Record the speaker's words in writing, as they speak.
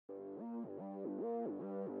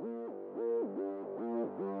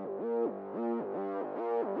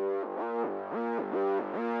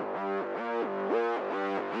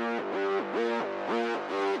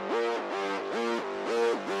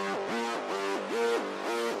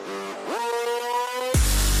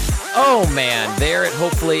Oh man, there it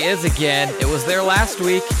hopefully is again. It was there last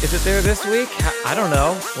week. Is it there this week? I don't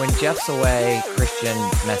know. When Jeff's away, Christian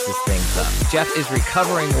messes things up. Jeff is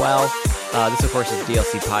recovering well. This, of course, is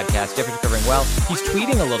DLC podcast. Jeff is recovering well. He's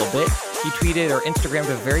tweeting a little bit. He tweeted or Instagrammed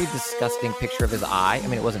a very disgusting picture of his eye. I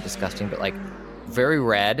mean, it wasn't disgusting, but like very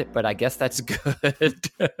red, but I guess that's good.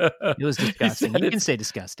 It was disgusting. You can say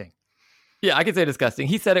disgusting. Yeah, I can say disgusting.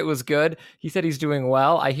 He said it was good. He said he's doing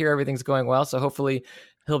well. I hear everything's going well, so hopefully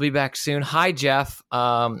he'll be back soon. Hi, Jeff.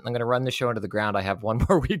 I'm going to run the show into the ground. I have one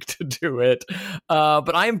more week to do it,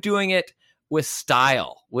 but I am doing it with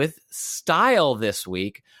style. With style this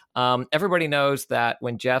week. Everybody knows that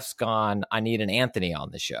when Jeff's gone, I need an Anthony on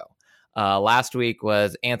the show. Last week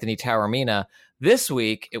was Anthony Taormina. This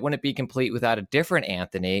week, it wouldn't be complete without a different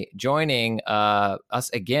Anthony joining us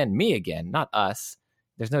again, me again, not us.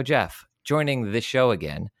 There's no Jeff. Joining this show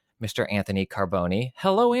again, Mr. Anthony Carboni.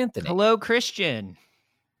 Hello, Anthony. Hello, Christian.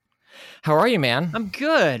 How are you, man? I'm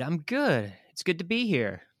good. It's good to be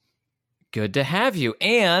here. Good to have you.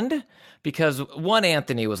 And because one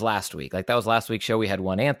Anthony was last week. Like that was last week's show. We had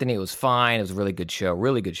one Anthony. It was fine. It was a really good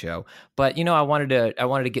show. But you know, I wanted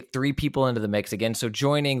to get three people into the mix again. So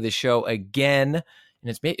joining the show again,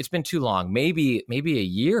 and it's been too long, maybe a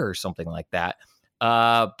year or something like that.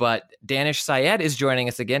 But Daanish Syed is joining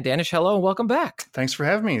us again. Daanish, hello, and welcome back. Thanks for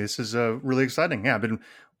having me. This is really exciting. Yeah, I've been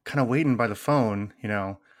kind of waiting by the phone,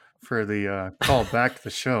 for the call back to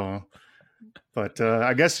the show. But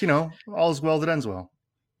I guess, all is well that ends well.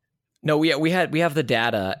 No, we have the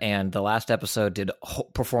data, and the last episode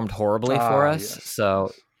performed horribly for us. Yes.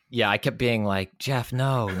 So yeah, I kept being like, Jeff,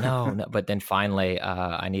 no. But then finally,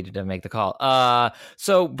 I needed to make the call.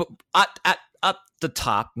 So at the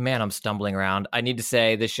top, man, I'm stumbling around. I need to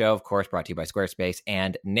say this show, of course, brought to you by Squarespace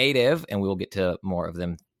and Native, and we will get to more of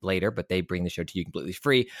them later, but they bring the show to you completely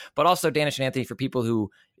free. But also Daanish and Anthony, for people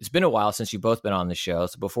who, it's been a while since you've both been on the show.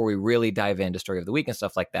 So before we really dive into Story of the Week and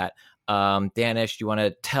stuff like that, Daanish, do you want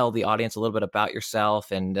to tell the audience a little bit about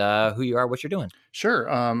yourself and who you are, what you're doing? Sure.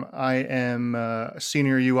 I am a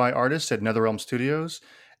senior UI artist at NetherRealm Studios.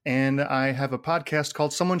 And I have a podcast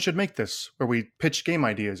called Someone Should Make This, where we pitch game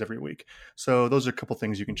ideas every week. So those are a couple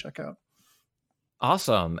things you can check out.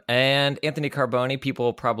 Awesome. And Anthony Carboni,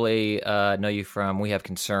 people probably know you from We Have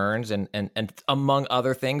Concerns and among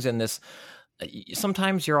other things in this.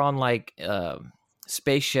 Sometimes you're on like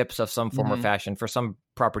spaceships of some form or fashion for some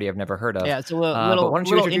property I've never heard of. Yeah, it's a little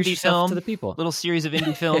indie film to the people. Little series of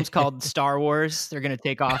indie films called Star Wars. They're going to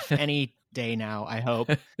take off any day now, I hope.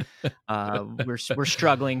 We're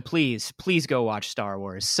struggling. Please go watch Star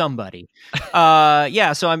Wars, somebody. So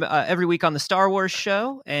I'm every week on the Star Wars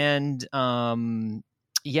show, and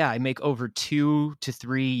I make over 2 to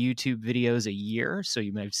 3 YouTube videos a year, so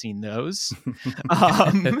you might have seen those.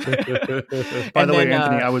 By the way,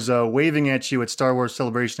 Anthony, I was waving at you at Star Wars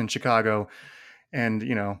Celebration in Chicago, and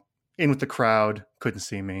in with the crowd, couldn't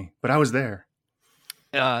see me, but I was there.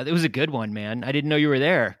 It was a good one, man. I didn't know you were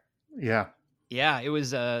there. Yeah, it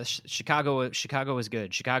was Chicago was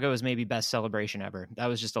good. Chicago was maybe best celebration ever. That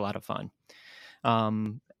was just a lot of fun.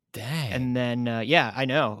 Dang. And then I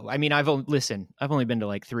know. I mean, I've only been to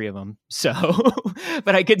like 3 of them. So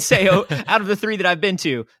but I could say out of the 3 that I've been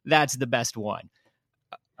to, that's the best one.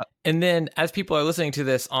 And then as people are listening to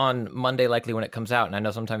this on Monday, likely when it comes out, and I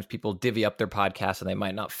know sometimes people divvy up their podcast and they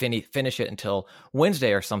might not finish it until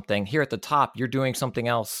Wednesday or something, here at the top, you're doing something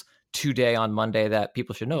else today on Monday that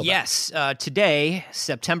people should know about. Yes. Today,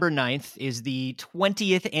 September 9th, is the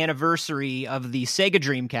 20th anniversary of the Sega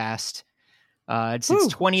Dreamcast. It's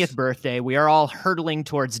its 20th birthday. We are all hurtling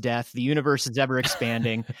towards death. The universe is ever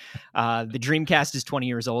expanding. The Dreamcast is 20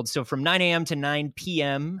 years old. So from 9 a.m. to 9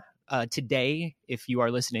 p.m. Today, if you are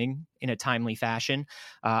listening in a timely fashion,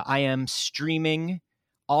 I am streaming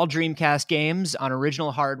all Dreamcast games on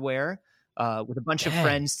original hardware with a bunch of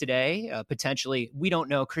friends today. Potentially, we don't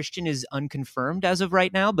know. Christian is unconfirmed as of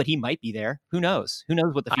right now, but he might be there. Who knows? Who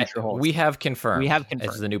knows what the future holds? We have confirmed.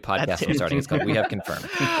 This is a new podcast I'm starting. It's called We Have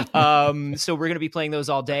Confirmed. So we're going to be playing those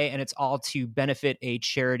all day, and it's all to benefit a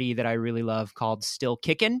charity that I really love called Still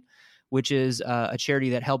Kickin', which is a charity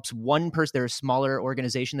that helps one person. They're a smaller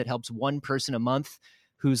organization that helps one person a month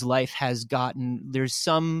whose life has there's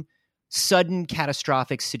some sudden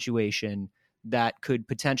catastrophic situation that could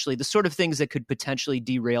potentially, the sort of things that could potentially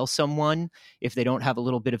derail someone if they don't have a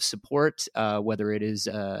little bit of support, whether it is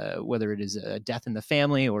a death in the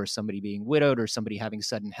family or somebody being widowed or somebody having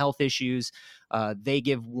sudden health issues. They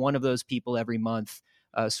give one of those people every month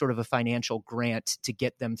sort of a financial grant to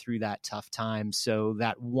get them through that tough time, so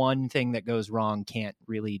that one thing that goes wrong can't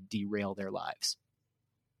really derail their lives.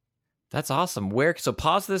 That's awesome. So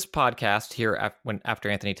pause this podcast here after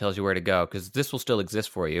Anthony tells you where to go, because this will still exist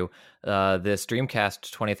for you. This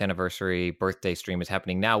Dreamcast 20th anniversary birthday stream is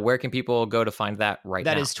happening now. Where can people go to find that now?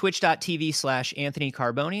 That is twitch.tv/Anthony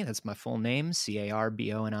Carboni. That's my full name.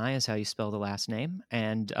 Carboni is how you spell the last name.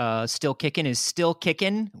 And Still Kickin' is Still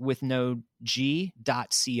Kickin' with no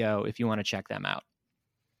G.co if you want to check them out.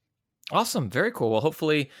 Awesome. Very cool. Well,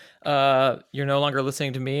 hopefully you're no longer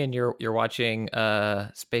listening to me and you're watching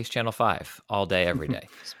Space Channel 5 all day, every day.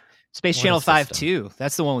 Space Channel 5 too.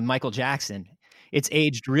 That's the one with Michael Jackson. It's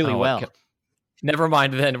aged really well. Okay. Never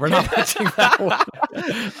mind then. We're not watching that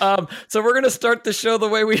one. So we're going to start the show the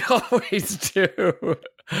way we always do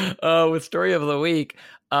with Story of the Week.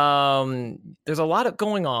 There's a lot of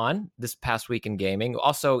going on this past week in gaming.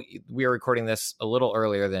 Also, we are recording this a little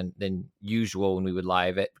earlier than usual when we would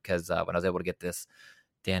live it, because when I was able to get this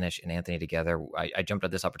Daanish and Anthony together, I jumped at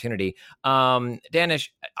this opportunity. Daanish,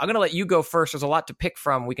 I'm going to let you go first. There's a lot to pick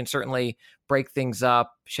from. We can certainly break things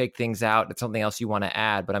up, shake things out. If something else you want to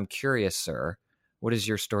add, but I'm curious, sir, what is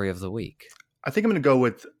your story of the week? I think I'm going to go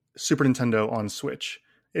with Super Nintendo on Switch.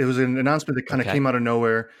 It was an announcement that kind of came out of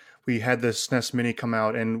nowhere. We had the SNES Mini come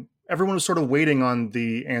out, and everyone was sort of waiting on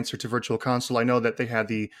the answer to Virtual Console. I know that they had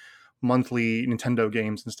the monthly Nintendo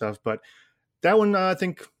games and stuff, but that one I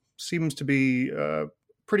think seems to be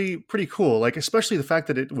pretty cool. Like, especially the fact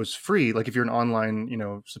that it was free. Like, if you're an online,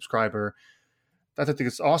 subscriber, I think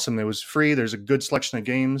it's awesome. It was free. There's a good selection of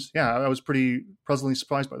games. Yeah, I was pretty pleasantly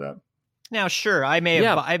surprised by that. Now, sure, I may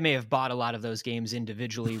have bought a lot of those games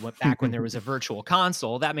individually back when there was a Virtual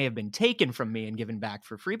Console. That may have been taken from me and given back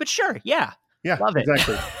for free. But sure, yeah, love it.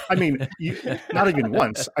 Exactly. I mean, not even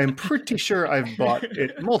once. I'm pretty sure I've bought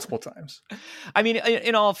it multiple times. I mean,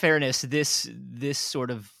 in all fairness, this sort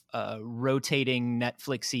of rotating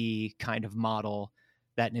Netflix-y kind of model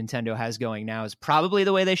that Nintendo has going now is probably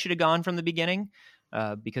the way they should have gone from the beginning,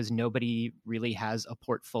 because nobody really has a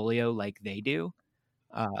portfolio like they do.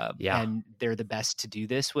 And they're the best to do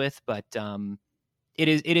this with, but it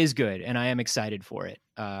is good, and I am excited for it.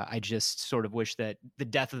 I just sort of wish that the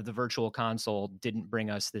death of the Virtual Console didn't bring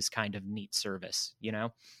us this kind of neat service,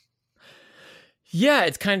 Yeah,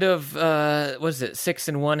 it's kind of what is it? 6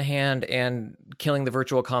 in one hand and killing the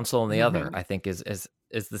Virtual Console in the other, I think is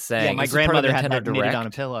the saying. Yeah, my grandmother had that knitted on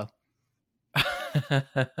a pillow.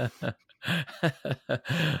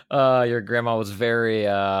 Your grandma was very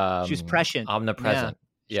she was prescient, omnipresent.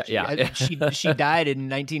 Yeah. She died in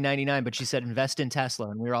 1999, but she said invest in Tesla,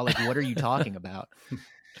 and we were all like, "What are you talking about?"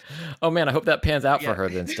 Oh man, I hope that pans out for her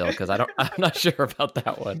then still, because I'm not sure about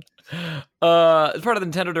that one. As part of the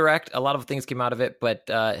Nintendo Direct, a lot of things came out of it, but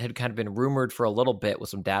had kind of been rumored for a little bit with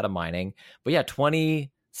some data mining. But yeah, 20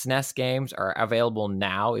 SNES games are available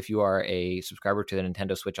now if you are a subscriber to the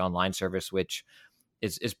Nintendo Switch Online service, which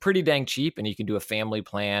is pretty dang cheap, and you can do a family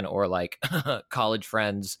plan or like college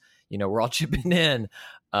friends, we're all chipping in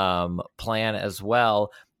plan as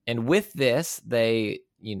well. And with this, they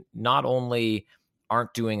not only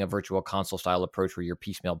aren't doing a Virtual Console style approach where you're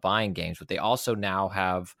piecemeal buying games, but they also now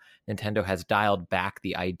Nintendo has dialed back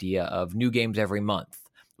the idea of new games every month,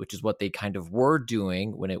 which is what they kind of were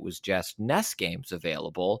doing when it was just NES games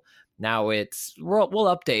available. Now we'll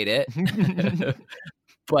update it.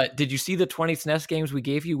 But did you see the 20 SNES games we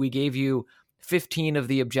gave you? We gave you 15 of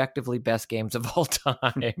the objectively best games of all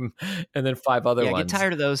time, and then 5 other ones. Yeah, get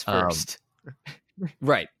tired of those first.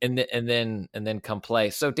 Right, and then come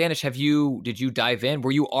play. So, Daanish, did you dive in?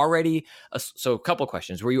 Were you already so? A couple of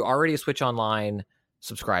questions. Were you already a Switch Online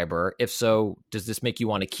subscriber? If so, does this make you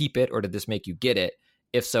want to keep it, or did this make you get it?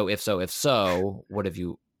 If so,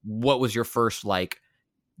 what was your first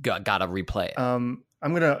gotta replay it?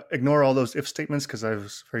 I'm going to ignore all those if statements because I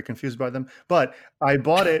was very confused by them. But I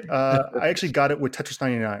bought it. I actually got it with Tetris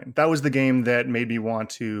 99. That was the game that made me want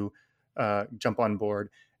to jump on board.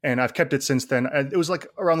 And I've kept it since then. It was like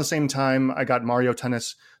around the same time I got Mario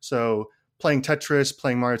Tennis. So playing Tetris,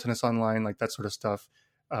 playing Mario Tennis Online, like that sort of stuff.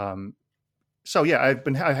 So yeah,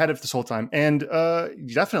 I've had it this whole time. And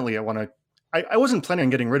definitely I wasn't planning on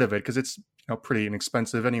getting rid of it because it's pretty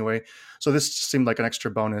inexpensive anyway. So this seemed like an extra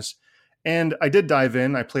bonus. And I did dive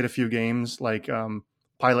in. I played a few games like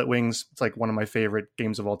Pilot Wings. It's like one of my favorite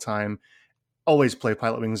games of all time. Always play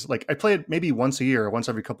Pilot Wings. Like I play it maybe once a year, once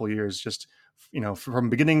every couple of years, just,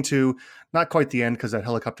 from beginning to not quite the end because that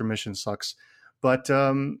helicopter mission sucks. But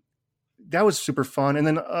that was super fun. And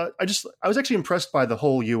then I was actually impressed by the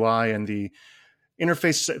whole UI and the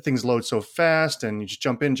interface. Things load so fast and you just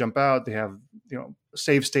jump in, jump out. They have,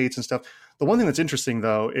 save states and stuff. The one thing that's interesting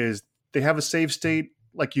though is they have a save state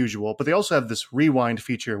like usual, but they also have this rewind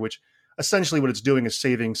feature, which essentially what it's doing is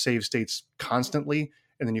saving save states constantly.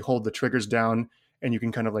 and then you hold the triggers down and you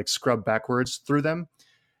can kind of like scrub backwards through them.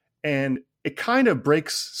 And it kind of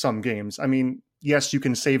breaks some games. I mean, yes, you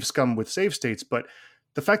can save scum with save states, but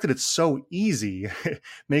the fact that it's so easy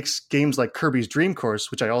makes games like Kirby's Dream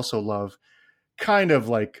Course, which I also love, kind of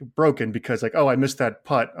like broken because like, oh, I missed that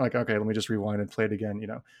putt. Like, okay, let me just rewind and play it again,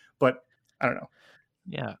 But I don't know.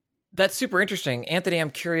 Yeah. That's super interesting. Anthony,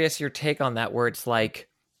 I'm curious your take on that, where it's like,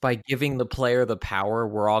 by giving the player the power,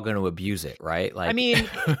 we're all going to abuse it, right? Like, I mean,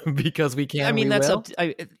 because we can. I mean, that's up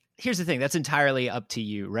to, here's the thing. That's entirely up to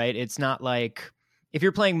you, right? It's not like if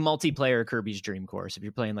you're playing multiplayer Kirby's Dream Course, if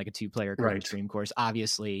you're playing like a 2-player Kirby's Dream Course,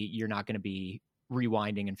 obviously you're not going to be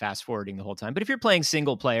rewinding and fast forwarding the whole time. But if you're playing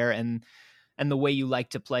single player and the way you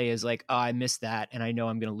like to play is like, oh, I missed that, and I know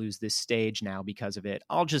I'm going to lose this stage now because of it,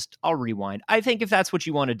 I'll rewind. I think if that's what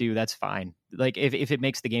you want to do, that's fine. Like if it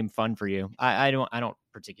makes the game fun for you, I don't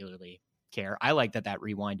particularly care. I like that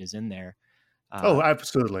rewind is in there.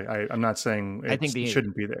 Absolutely. I'm not saying it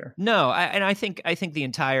shouldn't be there. No, I think the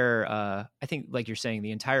entire, I think like you're saying,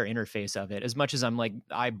 the entire interface of it, as much as I'm like,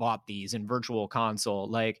 I bought these in Virtual Console,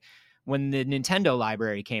 like when the Nintendo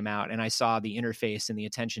library came out and I saw the interface and the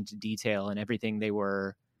attention to detail and everything they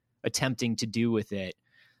were attempting to do with it,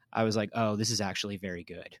 I was like, oh, this is actually very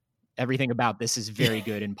good. Everything about this is very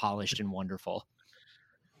good and polished and wonderful.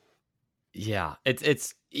 Yeah,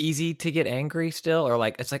 it's easy to get angry still, or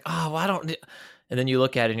like it's like, oh, I don't. And then you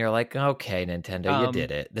look at it and you're like, okay, Nintendo, you did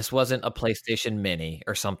it. This wasn't a PlayStation Mini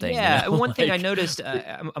or something. Yeah, one thing I noticed,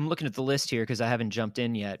 I'm looking at the list here because I haven't jumped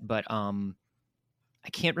in yet, but I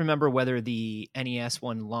can't remember whether the NES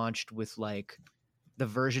one launched with like the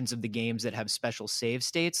versions of the games that have special save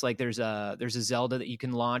states. Like there's a Zelda that you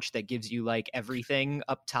can launch that gives you like everything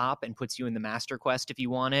up top and puts you in the Master Quest if you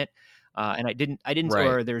want it. And I didn't. Right.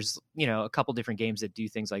 Or there's a couple different games that do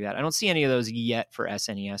things like that. I don't see any of those yet for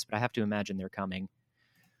SNES, but I have to imagine they're coming.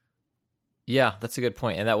 Yeah, that's a good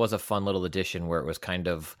point. And that was a fun little addition where it was kind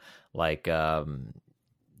of like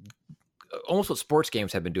almost what sports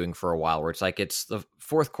games have been doing for a while, where it's like it's the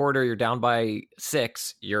fourth quarter, you're down by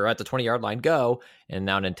 6, you're at the 20-yard line, go. And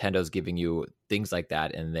now Nintendo's giving you things like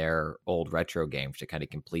that in their old retro games to kind of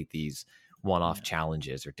complete these one-off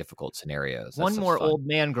challenges or difficult scenarios. One more fun old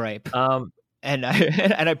man gripe. And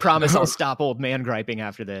I promise I'll stop old man griping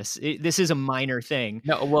after this. This is a minor thing.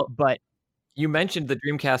 No, well, but you mentioned the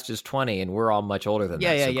Dreamcast is 20, and we're all much older than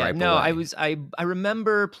that. Yeah. No, away. I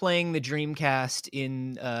remember playing the Dreamcast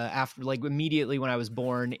in after, like, immediately when I was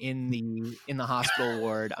born in the hospital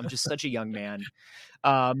ward. I'm just such a young man.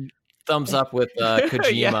 Thumbs up with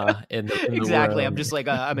Kojima in the exactly. room. I'm just like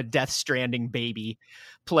I'm a Death Stranding baby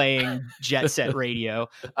playing Jet Set Radio.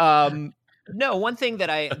 No, one thing that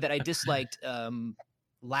I disliked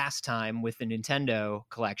last time with the Nintendo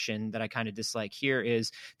collection that I kind of dislike here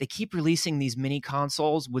is they keep releasing these mini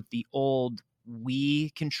consoles with the old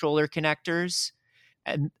Wii controller connectors.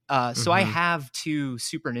 And so I have 2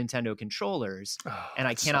 Super Nintendo controllers and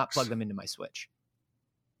I cannot plug them into my Switch.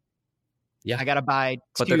 Yeah. I got to buy 2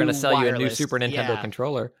 But they're going to sell wireless. you a new Super Nintendo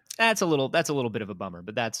controller. That's a little bit of a bummer,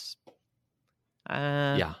 but that's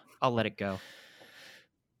yeah. I'll let it go.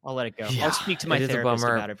 Yeah, I'll speak to my therapist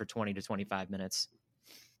about it for 20 to 25 minutes.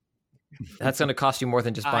 That's going to cost you more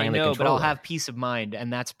than just buying the controller. But I'll have peace of mind,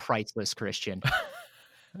 and that's priceless, Christian.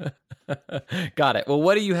 Got it. Well,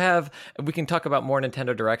 what do you have? We can talk about more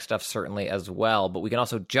Nintendo Direct stuff certainly as well, but we can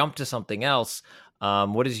also jump to something else.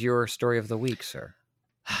 What is your story of the week, sir?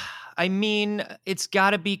 I mean, it's got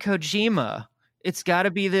to be Kojima. It's got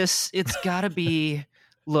to be this. It's got to be.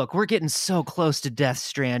 Look, we're getting so close to Death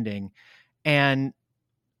Stranding, and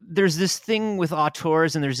there's this thing with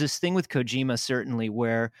auteurs, and there's this thing with Kojima certainly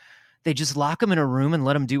where they just lock him in a room and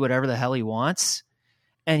let him do whatever the hell he wants.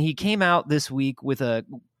 And he came out this week with a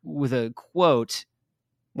quote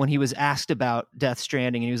when he was asked about Death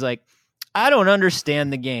Stranding, and he was like, "I don't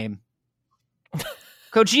understand the game."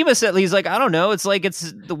 Kojima said, he's like, "I don't know. It's like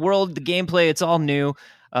it's the world, the gameplay. It's all new.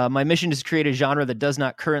 My mission is to create a genre that does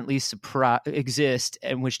not currently exist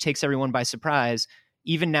and which takes everyone by surprise.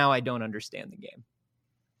 Even now, I don't understand the game."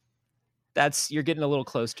 You're getting a little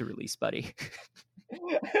close to release, buddy. Do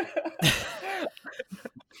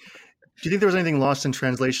you think there was anything lost in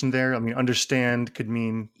translation there? I mean, understand could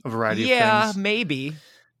mean a variety of things. Yeah,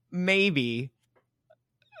 maybe.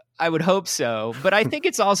 I would hope so, but I think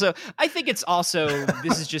it's also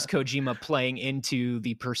this is just Kojima playing into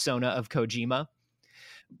the persona of Kojima.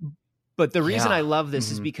 But the reason I love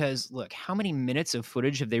this is because, look, how many minutes of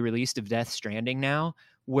footage have they released of Death Stranding now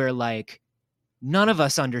where, like, none of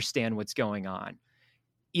us understand what's going on?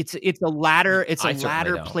 It's a ladder. It's I a certainly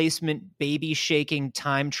ladder don't. placement, baby shaking,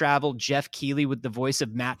 time travel, Jeff Keighley with the voice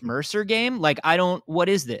of Matt Mercer game. Like, what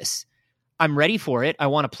is this? I'm ready for it. I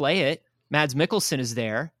want to play it. Mads Mikkelsen is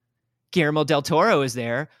there. Guillermo del Toro is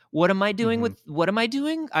there. What am I doing what am I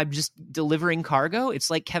doing? I'm just delivering cargo. It's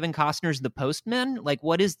like Kevin Costner's The Postman. Like,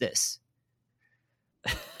 what is this?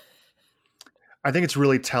 I think it's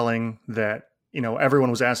really telling that, everyone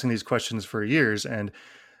was asking these questions for years, and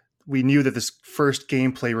we knew that this first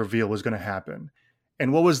gameplay reveal was going to happen.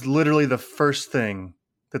 And what was literally the first thing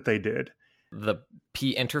that they did? The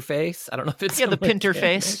P interface. I don't know if it's the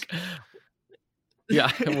Pinterface.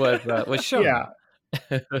 Yeah, it was shown. Yeah.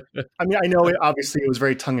 I mean, I know obviously it was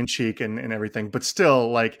very tongue in cheek and everything, but still,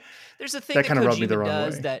 like, there's a thing that that kind of rubbed me the Kojima wrong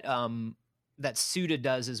does way. that Suda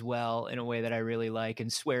does as well in a way that I really like,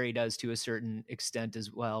 and Swery does to a certain extent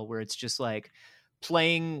as well, where it's just like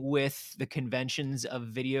playing with the conventions of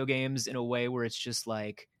video games in a way where it's just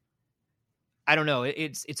like, I don't know,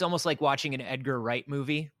 it's almost like watching an Edgar Wright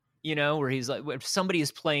movie, where he's like, if somebody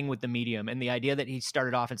is playing with the medium, and the idea that he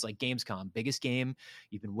started off, it's like Gamescom, biggest game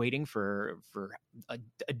you've been waiting for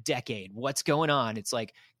a decade. What's going on? It's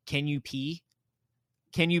like, can you pee?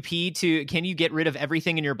 Can you get rid of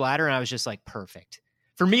everything in your bladder? And I was just like, perfect.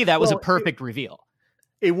 For me, that was a perfect reveal.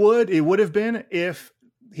 It would have been if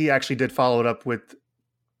he actually did follow it up with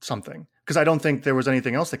something. Because I don't think there was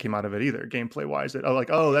anything else that came out of it either, gameplay wise. That's what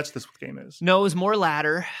the game is. No, it was more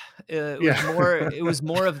ladder. It was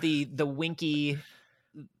more of the winky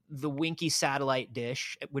satellite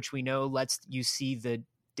dish, which we know lets you see the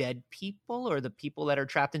dead people or the people that are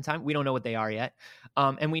trapped in time. We don't know what they are yet.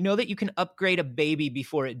 And we know that you can upgrade a baby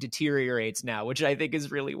before it deteriorates now, which I think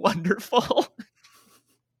is really wonderful.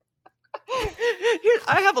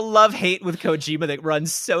 I have a love-hate with Kojima that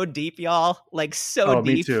runs so deep, y'all. Like, so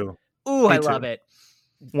deep. Me too. Ooh, I love it.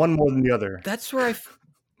 One more than the other. That's where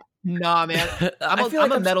Nah, man.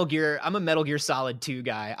 I'm a Metal Gear Solid 2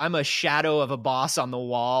 guy. I'm a shadow of a boss on the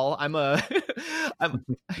wall. Right.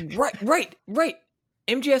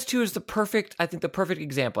 MGS2 is the perfect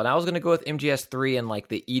example. And I was going to go with MGS3 and like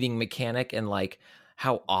the eating mechanic and like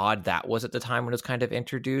how odd that was at the time when it was kind of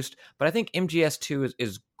introduced. But I think MGS2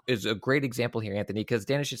 is a great example here, Anthony, because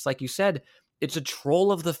Daanish, it's like you said, it's a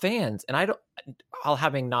troll of the fans. And I'll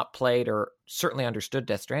having not played or certainly understood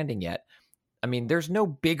Death Stranding yet, I mean, there's no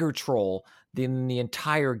bigger troll than the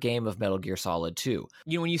entire game of Metal Gear Solid 2.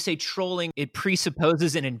 When you say trolling, it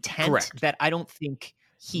presupposes an intent that I don't think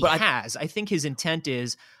he has. I think his intent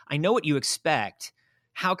is, I know what you expect.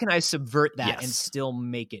 How can I subvert that and still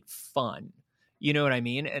make it fun? You know what I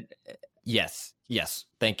mean? Yes.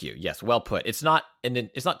 Thank you. Yes. Well put. It's not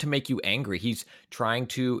to make you angry. He's trying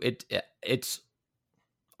to, it's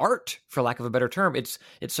art, for lack of a better term. It's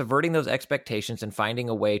subverting those expectations and finding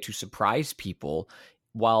a way to surprise people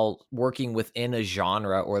while working within a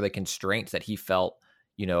genre or the constraints that he felt,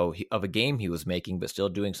 of a game he was making, but still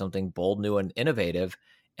doing something bold, new, and innovative.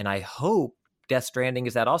 And I hope Death Stranding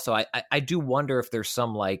is that also. I do wonder if there's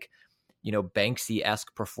some like,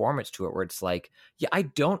 Banksy-esque performance to it where it's like, yeah, I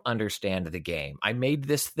don't understand the game. I made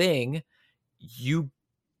this thing. You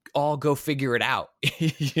all go figure it out. I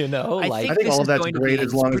think all of that's great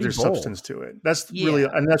as long as there's substance to it. That's really,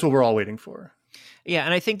 and that's what we're all waiting for. Yeah,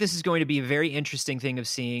 and I think this is going to be a very interesting thing of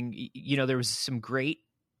seeing, there was some great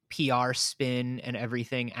PR spin and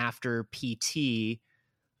everything after PT,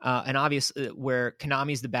 and obviously where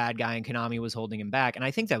Konami's the bad guy and Konami was holding him back. And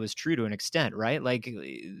I think that was true to an extent, right? Like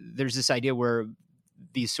there's this idea where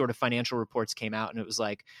these sort of financial reports came out and it was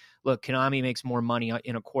like, look, Konami makes more money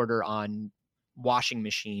in a quarter on washing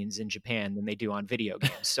machines in Japan than they do on video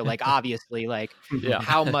games. So like, obviously, like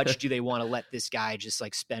how much do they want to let this guy just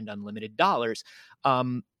like spend unlimited dollars?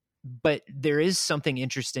 But there is something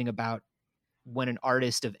interesting about when an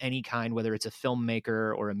artist of any kind, whether it's a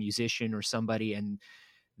filmmaker or a musician or somebody, and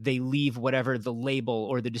they leave whatever the label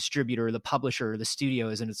or the distributor or the publisher or the studio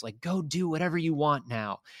is, and it's like, go do whatever you want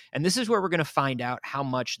now. And this is where we're going to find out how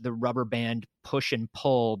much the rubber band push and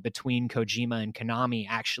pull between Kojima and Konami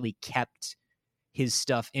actually kept his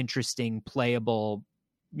stuff interesting, playable,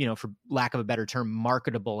 for lack of a better term,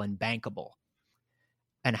 marketable and bankable.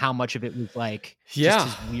 And how much of it was like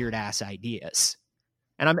just his weird ass ideas.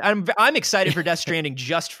 And I'm excited for Death Stranding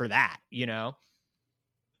just for that,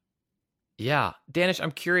 Yeah, Daanish,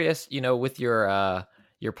 I'm curious, with your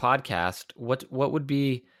podcast, what's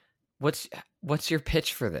your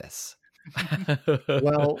pitch for this?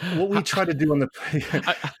 Well, what we try to do on the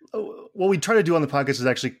podcast is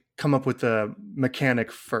actually come up with a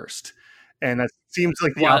mechanic first, and that seems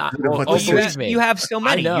like the opposite of what this is. You have so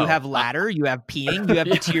many. You have ladder, you have peeing, you have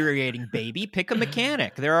deteriorating baby. Pick a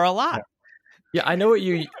mechanic. There are a lot. Yeah, I know what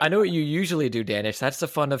you usually do, Danish. That's the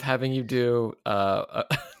fun of having you do a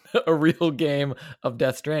real game of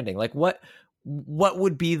Death Stranding. Like what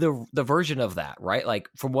would be the version of that, right? Like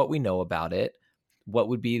from what we know about it, what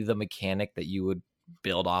would be the mechanic that you would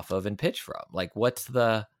build off of and pitch from? Like what's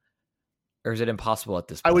the, or is it impossible at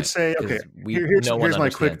this point? I would say, okay, here's my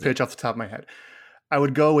quick pitch off the top of my head. I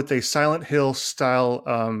would go with a Silent Hill style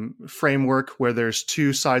framework where there's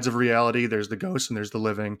two sides of reality. There's the ghost and there's the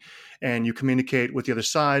living, and you communicate with the other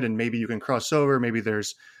side, and maybe you can cross over. Maybe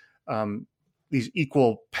there's these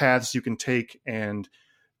equal paths you can take, and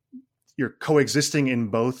you're coexisting in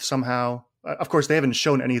both somehow. Of course, they haven't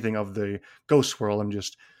shown anything of the ghost world. I'm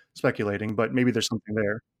just speculating, but maybe there's something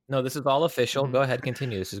there. No, this is all official. Go ahead,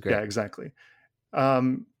 continue. This is great. Yeah, exactly.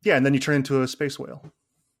 And then you turn into a space whale.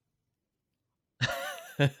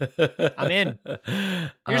 I'm in.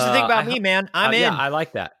 Here's the thing about me, man. I'm in. Yeah, I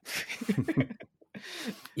like that.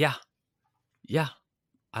 Yeah.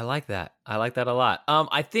 I like that. I like that a lot.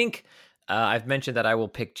 I think I've mentioned that I will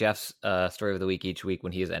pick Jeff's story of the week each week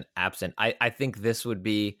when he is absent. I think this would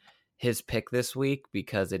be his pick this week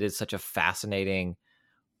because it is such a fascinating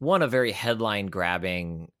one, a very headline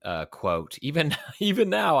grabbing quote. Even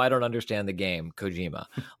now, I don't understand the game, Kojima.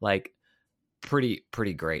 Like, pretty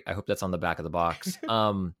great. I hope that's on the back of the box.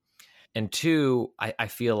 And two, I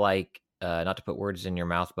feel like not to put words in your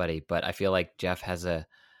mouth, buddy, but I feel like Jeff has a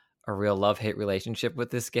real love-hate relationship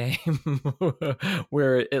with this game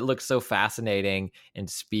where it looks so fascinating and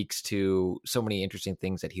speaks to so many interesting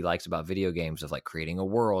things that he likes about video games, of like creating a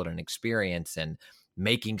world and experience and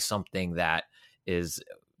making something that is,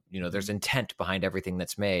 there's intent behind everything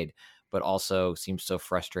that's made, but also seems so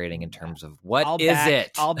frustrating in terms of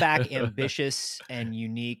I'll back ambitious and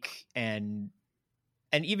unique and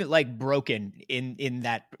even like broken in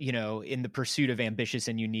that, in the pursuit of ambitious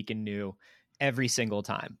and unique and new every single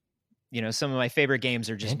time. Some of my favorite games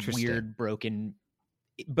are just weird, broken,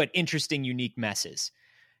 but interesting, unique messes.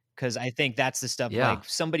 Because I think that's the stuff, like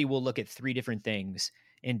somebody will look at 3 different things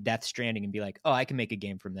in Death Stranding and be like, oh, I can make a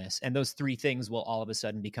game from this. And those 3 things will all of a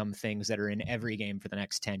sudden become things that are in every game for the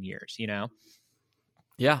next 10 years,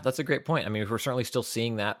 Yeah, that's a great point. I mean, we're certainly still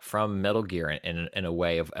seeing that from Metal Gear in a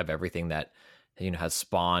way of everything that, has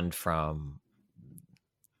spawned from,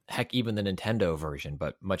 heck, even the Nintendo version,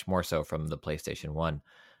 but much more so from the PlayStation 1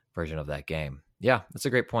 version of that game. Yeah, that's a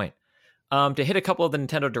great point. To hit a couple of the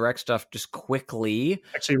Nintendo Direct stuff just quickly.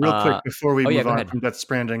 Actually, real quick, before we move on from Death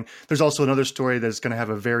Stranding, there's also another story that's going to have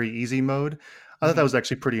a very easy mode. I thought that was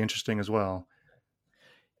actually pretty interesting as well.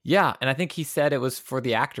 Yeah, and I think he said it was for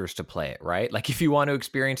the actors to play it, right? Like, if you want to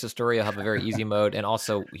experience the story, you'll have a very easy mode, and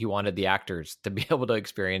also he wanted the actors to be able to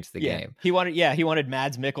experience the game. He wanted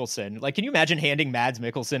Mads Mikkelsen. Like, can you imagine handing Mads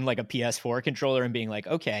Mikkelsen like a PS4 controller and being like,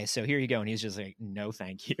 okay, so here you go, and he's just like, no,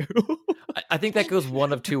 thank you. I think that goes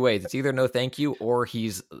one of 2 ways. It's either no, thank you, or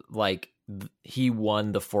he's like, he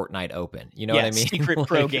won the Fortnite Open. You know what I mean? Secret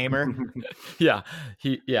pro gamer. He's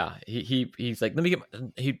like, let me get.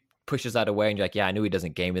 He pushes that away and you're like, yeah, I knew he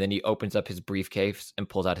doesn't game. And then he opens up his briefcase and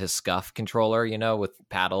pulls out his Scuff controller, with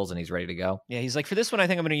paddles, and he's ready to go. Yeah, he's like, for this one, I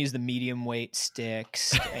think I'm going to use the medium weight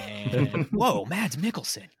sticks. And whoa, Mads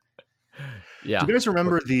Mikkelsen. Yeah. Do you guys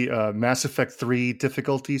remember the Mass Effect 3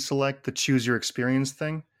 difficulty select, the choose your experience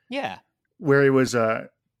thing? Yeah. Where it was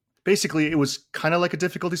basically, it was kind of like a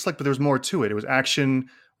difficulty select, but there was more to it. It was action,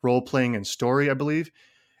 role playing, and story, I believe.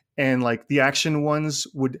 And like the action ones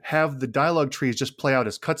would have the dialogue trees just play out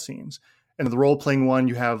as cutscenes. And the role-playing one,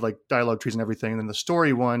 you have like dialogue trees and everything. And then the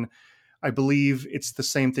story one, I believe it's the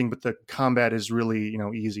same thing, but the combat is really,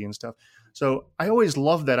 easy and stuff. So I always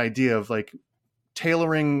love that idea of like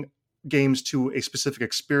tailoring games to a specific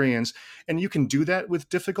experience. And you can do that with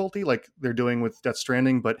difficulty like they're doing with Death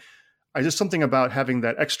Stranding. But just something about having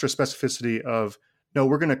that extra specificity of, no,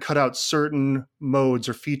 we're going to cut out certain modes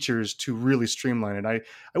or features to really streamline it.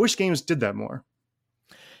 I wish games did that more.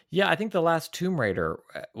 Yeah, I think the last Tomb Raider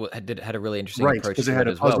had a really interesting approach to it, because it had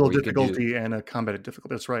a puzzle difficulty and a combat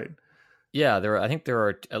difficulty. That's right. Yeah, I think there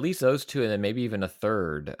are at least those 2, and then maybe even a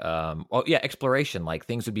third. Exploration, like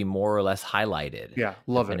things would be more or less highlighted. Yeah,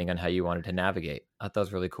 love depending on how you wanted to navigate. I thought that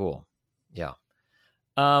was really cool. Yeah.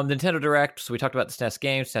 Nintendo Direct. So we talked about the SNES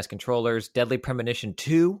games, SNES controllers, Deadly Premonition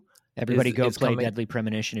 2. Everybody go play Deadly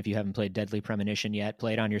Premonition if you haven't played Deadly Premonition yet.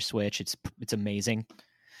 Play it on your Switch. It's amazing.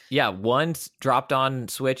 Yeah, 1's dropped on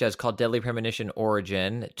Switch as called Deadly Premonition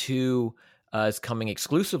Origin. 2 is coming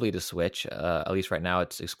exclusively to Switch. At least right now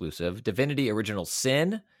it's exclusive. Divinity Original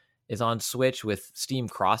Sin is on Switch with Steam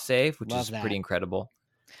Cross Save, which is pretty incredible.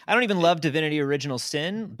 I don't even love Divinity Original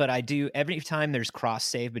Sin, but I do every time there's cross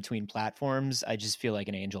save between platforms. I just feel like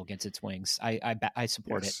an angel gets its wings. I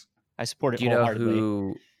support it. I support it Do you know wholeheartedly.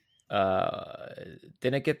 who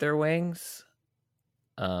didn't get their wings?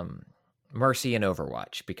 Mercy in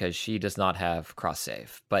Overwatch, because she does not have cross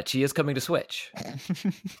save, but she is coming to Switch.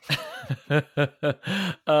 So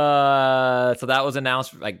that was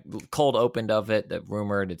announced, like cold opened of it, that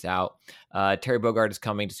rumored it's out. Terry Bogard is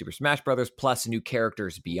coming to Super Smash Brothers, plus new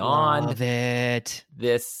characters beyond. Love it.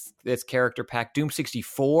 This character pack. Doom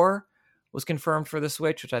 64 was confirmed for the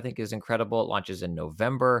Switch, which I think is incredible. It launches in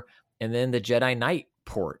November. And then the Jedi Knight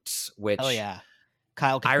ports, which Oh yeah,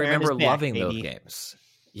 Kyle. I remember is back, loving baby. those games.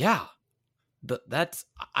 Yeah, that's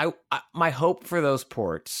my hope for those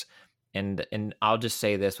ports. And I'll just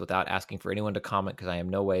say this without asking for anyone to comment, because I am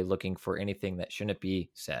no way looking for anything that shouldn't be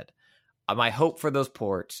said. My hope for those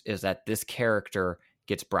ports is that this character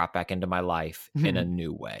gets brought back into my life in a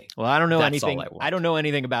new way. Well, I don't know That's anything. all I want. I don't know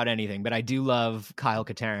anything about anything, but I do love Kyle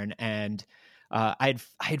Katarn, and I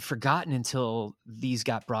had forgotten until these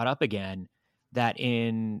got brought up again that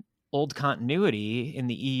in old continuity in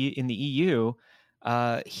the EU,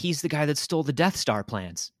 he's the guy that stole the Death Star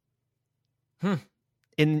plans.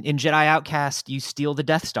 In Jedi Outcast, you steal the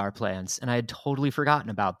Death Star plans, and I had totally forgotten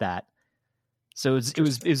about that. So it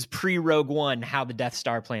was pre Rogue One how the Death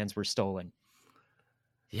Star plans were stolen.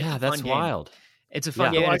 Yeah, that's wild. It's a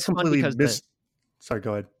fun Yeah. game. I It's fun completely because missed. Sorry,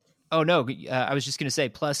 go ahead. Oh no, I was just going to say.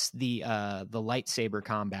 Plus the lightsaber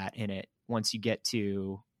combat in it. Once you get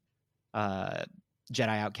to Jedi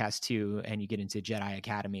Outcast 2 and you get into Jedi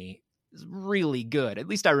Academy, is really good. At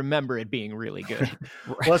least I remember it being really good.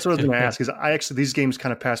 Well, that's what I was going to ask. Is these games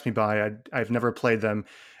kind of passed me by. I've never played them,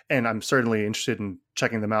 and I'm certainly interested in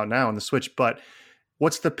checking them out now on the Switch. But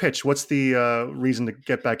what's the pitch? What's the reason to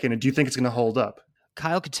get back in? And do you think it's going to hold up?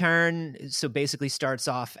 Kyle Katarn so basically starts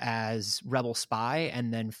off as rebel spy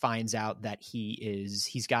and then finds out that he's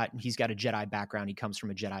got a Jedi background. He comes from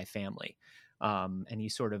a Jedi family. And he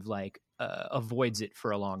sort of like avoids it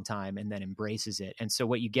for a long time and then embraces it. And so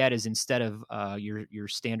what you get is, instead of your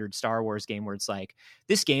standard Star Wars game where it's like,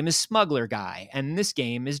 this game is smuggler guy and this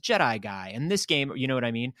game is Jedi guy and this game, you know what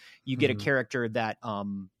I mean? You get a character that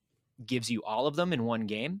gives you all of them in one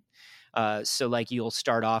game. So like you'll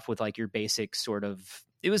start off with like your basic sort of,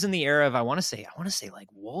 it was in the era of, I want to say like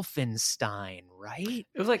Wolfenstein, right?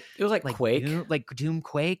 It was like Quake. Doom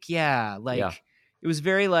Quake. Yeah. It was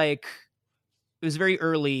very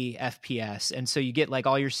early FPS. And so you get like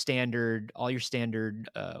all your standard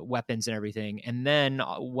weapons and everything. And then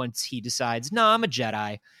once he decides, no, I'm a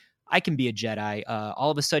Jedi, I can be a Jedi.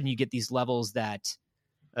 All of a sudden you get these levels that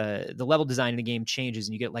the level design in the game changes,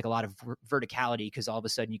 and you get like a lot of verticality, because all of a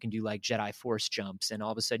sudden you can do like Jedi force jumps, and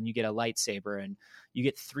all of a sudden you get a lightsaber, and you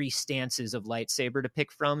get 3 stances of lightsaber to pick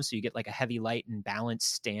from. So you get like a heavy, light, and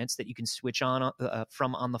balanced stance that you can switch on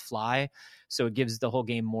from on the fly. So it gives the whole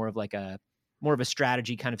game more of a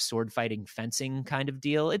strategy kind of sword fighting fencing kind of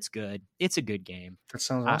deal. It's good. It's a good game. That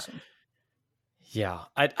sounds awesome. Yeah,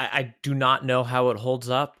 I do not know how it holds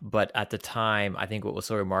up, but at the time, I think what was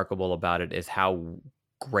so remarkable about it is how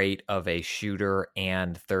great of a shooter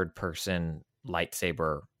and third-person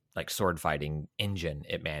lightsaber, like sword fighting engine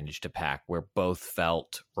it managed to pack, where both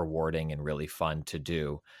felt rewarding and really fun to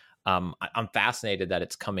do. I'm fascinated that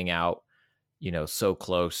it's coming out, so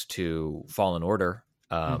close to Fallen Order,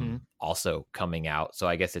 also coming out. So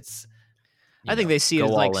I guess it's, I think they see it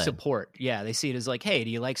as like in. support. Yeah, they see it as like, hey,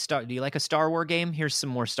 do you like a Star Wars game? Here's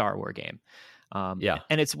some more Star Wars game.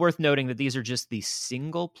 And it's worth noting that these are just the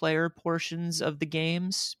single player portions of the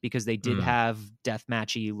games, because they did have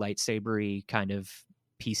deathmatchy, lightsabery kind of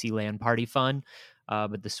PC LAN party fun.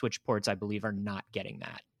 But the Switch ports, I believe, are not getting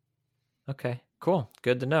that. Okay, cool.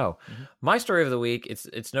 Good to know. My story of the week,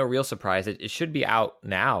 it's no real surprise. It should be out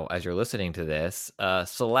now as you're listening to this.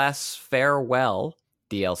 Celeste Farewell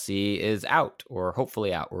DLC is out, or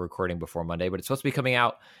hopefully out. We're recording before Monday, but it's supposed to be coming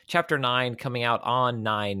out. Chapter 9 coming out on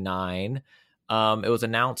 9/9. It was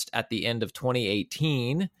announced at the end of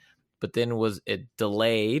 2018, but then it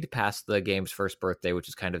delayed past the game's first birthday, which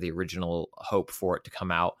is kind of the original hope for it to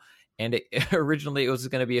come out. And originally it was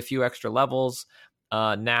going to be a few extra levels.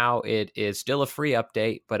 Now it is still a free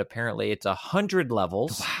update, but apparently it's 100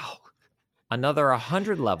 levels. Wow. Another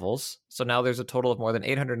 100 levels. So now there's a total of more than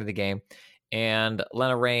 800 in the game. And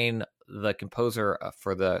Lena Raine, the composer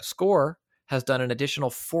for the score, has done an additional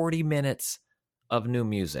 40 minutes of new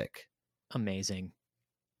music. Amazing.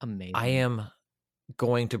 I am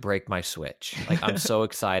going to break my Switch. Like, I'm so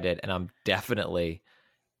excited, and I'm definitely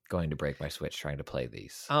going to break my Switch trying to play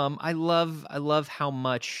these. I love how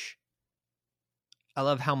much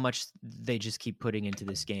they just keep putting into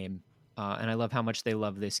this game. And I love how much they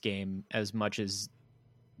love this game as much as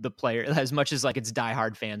like its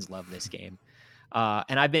diehard fans love this game.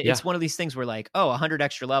 And it's one of these things where like, 100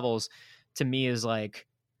 extra levels to me is like,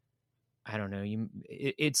 I don't know.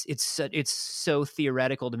 It's so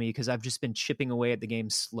theoretical to me because I've just been chipping away at the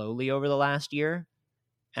game slowly over the last year,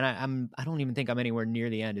 and I don't even think I'm anywhere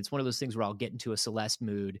near the end. It's one of those things where I'll get into a Celeste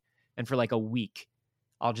mood, and for like a week,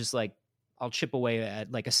 I'll chip away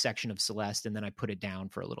at like a section of Celeste, and then I put it down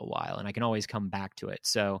for a little while, and I can always come back to it.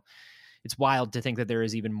 So it's wild to think that there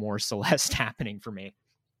is even more Celeste happening for me.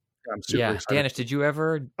 I'm super excited. Daanish, did you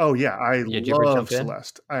ever? Oh yeah, I love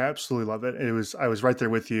Celeste. I absolutely love it. I was right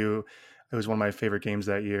there with you. It was one of my favorite games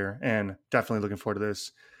that year, and definitely looking forward to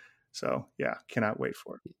this. So yeah, cannot wait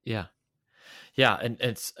for it. Yeah, and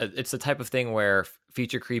it's the type of thing where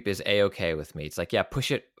feature creep is a-okay with me. It's like, yeah,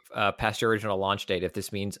 push it past your original launch date if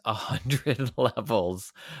this means 100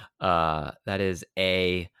 levels. That is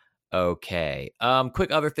a-okay.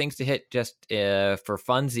 Quick other things to hit just for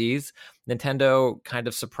funsies. Nintendo kind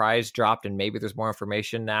of surprise dropped, and maybe there's more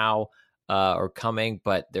information now or coming,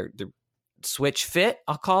 but they're Switch Fit,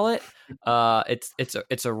 I'll call it.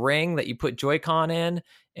 It's a ring that you put Joy-Con in,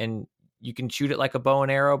 and you can shoot it like a bow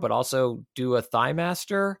and arrow, but also do a Thigh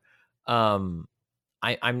Master. I'm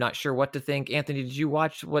not sure what to think. Anthony, did you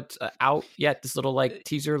watch what's out yet? This little like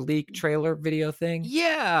teaser leak trailer video thing?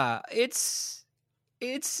 Yeah, it's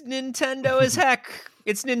Nintendo as heck.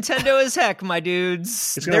 It's Nintendo as heck, my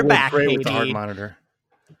dudes. They're back, great with the heart monitor.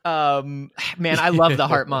 Man, I love the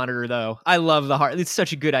heart monitor though. I love the heart. It's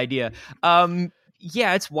such a good idea.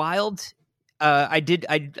 Yeah, it's wild. I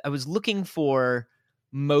was looking for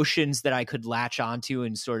motions that I could latch onto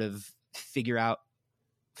and sort of figure out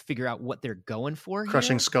what they're going for.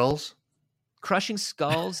 Crushing skulls. Crushing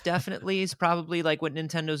skulls definitely is probably like what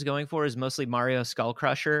Nintendo's going for, is mostly Mario Skull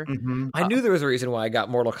Crusher. Mm-hmm. I knew there was a reason why I got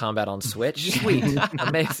Mortal Kombat on Switch. Sweet.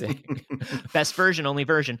 Amazing. Best version, only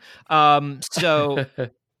version. So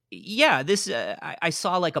yeah, this I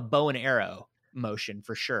saw like a bow and arrow motion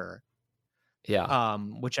for sure. Yeah.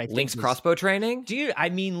 Which I think Link's crossbow training? Dude, I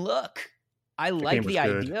mean, look, I like the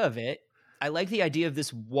idea of it. I like the idea of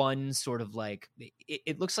this one sort of like,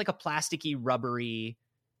 it looks like a plasticky, rubbery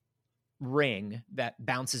ring that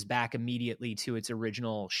bounces back immediately to its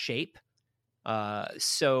original shape.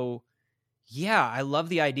 So yeah, I love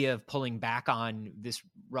the idea of pulling back on this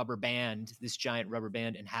giant rubber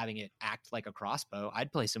band, and having it act like a crossbow.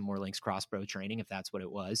 I'd play some more Link's crossbow training if that's what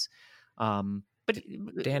it was. But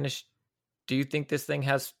Daanish, do you think this thing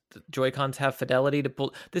has Joy-Cons have fidelity to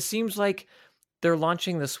pull? This seems like they're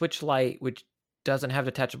launching the Switch Lite, which doesn't have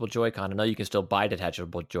detachable Joy-Con. I know you can still buy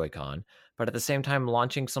detachable Joy-Con, but at the same time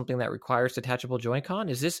launching something that requires detachable Joy-Con.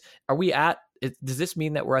 Does this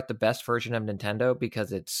mean that we're at the best version of Nintendo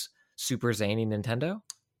because it's super zany Nintendo?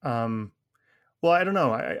 Well, I don't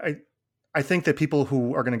know. I think that people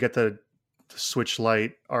who are going to get the Switch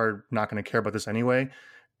Lite are not going to care about this anyway.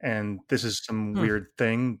 And this is some weird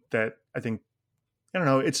thing that I think, I don't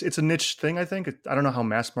know, it's a niche thing, I think. I don't know how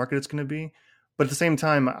mass market it's going to be. But at the same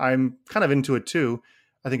time, I'm kind of into it too.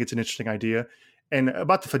 I think it's an interesting idea. And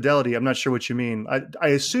about the fidelity, I'm not sure what you mean. I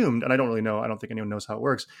assumed, and I don't really know, I don't think anyone knows how it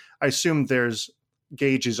works. I assumed there's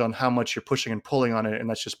gauges on how much you're pushing and pulling on it, and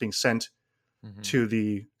that's just being sent to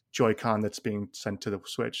the Joy-Con that's being sent to the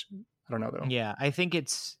Switch. I don't know though. Yeah, I think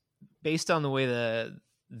it's based on the way the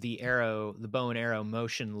bow and arrow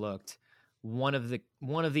motion looked. One of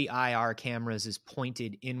the IR cameras is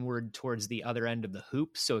pointed inward towards the other end of the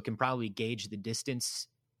hoop, so it can probably gauge the distance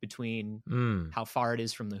between how far it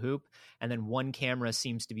is from the hoop. And then one camera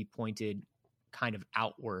seems to be pointed kind of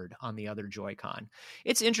outward on the other Joy-Con.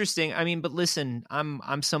 It's interesting. I mean, but listen,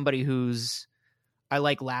 I'm somebody I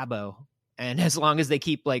like Labo, and as long as they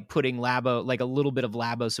keep like putting Labo, like a little bit of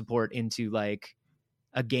Labo support into like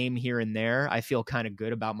a game here and there, I feel kind of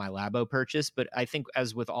good about my Labo purchase. But I think,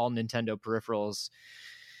 as with all Nintendo peripherals,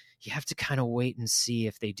 you have to kind of wait and see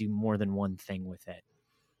if they do more than one thing with it.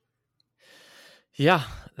 Yeah,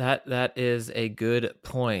 that is a good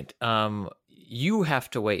point. You have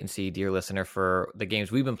to wait and see, dear listener, for the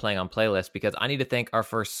games we've been playing on Playlist, because I need to thank our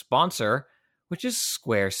first sponsor, which is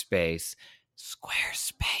Squarespace.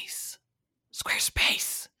 Squarespace.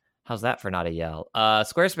 How's that for not a yell?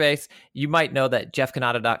 Squarespace, you might know that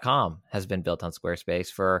JeffCanada.com has been built on Squarespace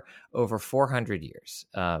for over 400 years.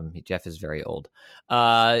 Jeff is very old.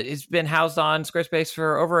 It's been housed on Squarespace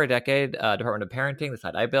for over a decade. Department of Parenting, the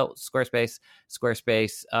site I built, Squarespace.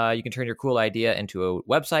 You can turn your cool idea into a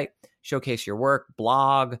website, showcase your work,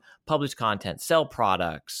 blog, publish content, sell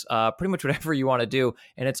products, pretty much whatever you want to do.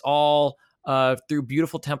 And it's all through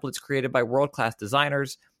beautiful templates created by world-class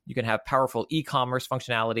designers. You can have powerful e-commerce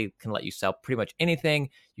functionality, can let you sell pretty much anything.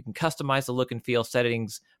 You can customize the look and feel,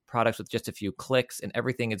 settings, products with just a few clicks, and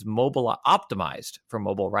everything is mobile optimized for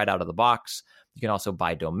mobile right out of the box. You can also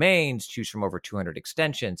buy domains, choose from over 200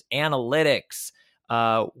 extensions, analytics.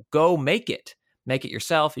 Go make it. Make it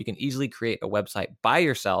yourself. You can easily create a website by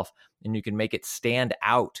yourself, and you can make it stand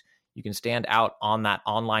out. You can stand out on that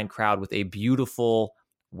online crowd with a beautiful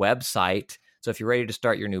website. So if you're ready to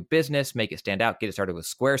start your new business, make it stand out, get it started with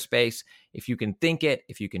Squarespace. If you can think it,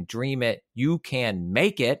 if you can dream it, you can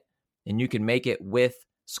make it, and you can make it with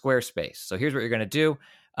Squarespace. So here's what you're going to do.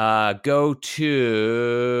 Go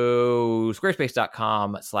to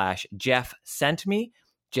squarespace.com/JeffSentMe,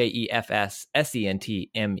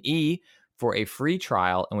 JeffSentme, for a free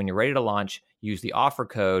trial. And when you're ready to launch, use the offer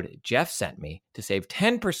code JeffSentMe to save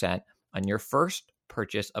 10% on your first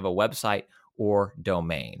purchase of a website or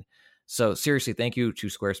domain. So seriously, thank you to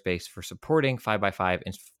Squarespace for supporting 5x5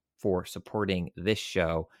 and for supporting this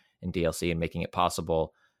show and DLC and making it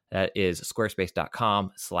possible. That is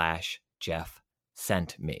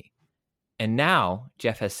squarespace.com/JeffSentMe. And now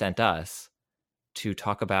Jeff has sent us to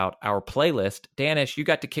talk about our playlist. Daanish, you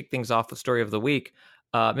got to kick things off with Story of the Week.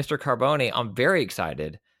 Mr. Carboni, I'm very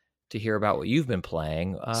excited to hear about what you've been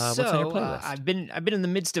playing. What's on your playlist? I've been in the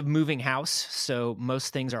midst of moving house, so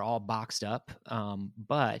most things are all boxed up.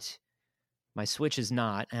 But my Switch is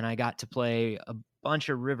not, and I got to play a bunch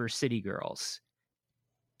of River City Girls.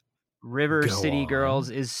 River City Girls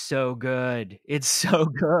is so good. It's so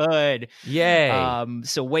good. Yay.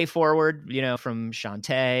 So Way Forward, from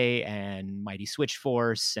Shantae and Mighty Switch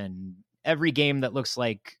Force and every game that looks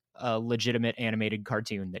like a legitimate animated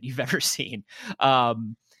cartoon that you've ever seen,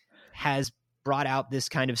 has brought out this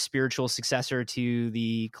kind of spiritual successor to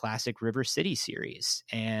the classic River City series.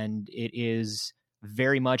 And it is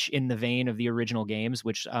very much in the vein of the original games,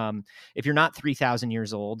 which if you're not 3,000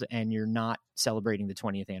 years old and you're not celebrating the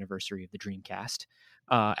 20th anniversary of the Dreamcast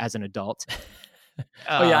as an adult.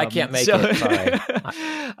 I can't make it. Sorry.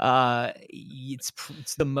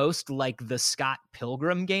 It's the most like the Scott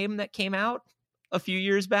Pilgrim game that came out a few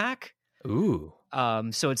years back. Ooh.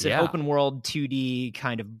 So it's an open world 2D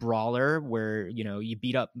kind of brawler where, you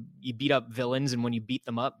beat up villains, and when you beat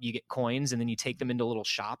them up, you get coins, and then you take them into little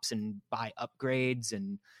shops and buy upgrades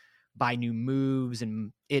and buy new moves,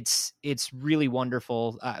 and it's really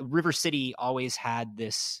wonderful. River City always had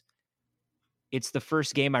this. It's the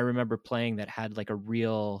first game I remember playing that had like a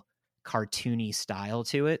real cartoony style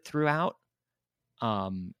to it throughout.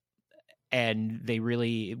 And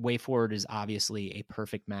Way Forward is obviously a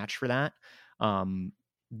perfect match for that.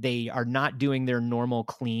 They are not doing their normal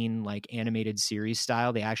clean, like animated series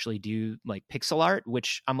style. They actually do like pixel art,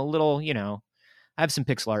 which I'm a little, I have some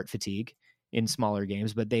pixel art fatigue in smaller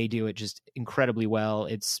games, but they do it just incredibly well.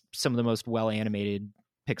 It's some of the most well animated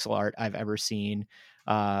pixel art I've ever seen.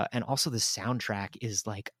 And also the soundtrack is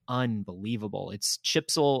like unbelievable. It's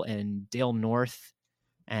Chipsel and Dale North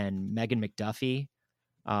and Megan McDuffie.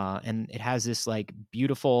 And it has this like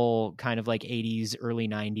beautiful kind of like 80s, early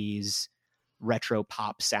 90s retro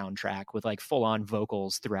pop soundtrack with like full on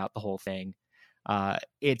vocals throughout the whole thing.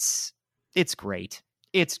 It's great.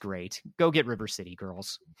 It's great. Go get River City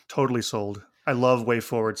Girls. Totally sold. I love Way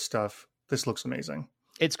Forward stuff. This looks amazing.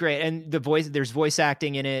 It's great. And there's voice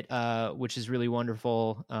acting in it, which is really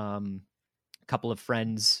wonderful. A couple of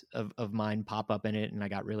friends of mine pop up in it, and I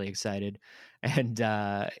got really excited. And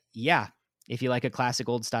if you like a classic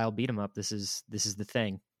old style beat 'em up, this is the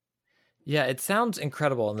thing. Yeah, it sounds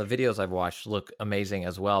incredible, and the videos I've watched look amazing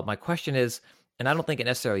as well. My question is, and I don't think it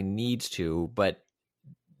necessarily needs to, but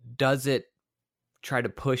does it try to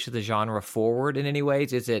push the genre forward in any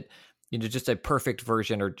ways? Is it just a perfect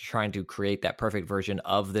version, or trying to create that perfect version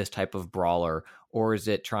of this type of brawler, or is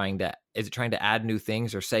it trying to add new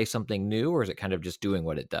things or say something new, or is it kind of just doing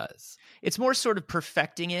what it does? It's more sort of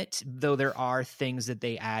perfecting it, though there are things that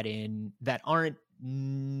they add in that aren't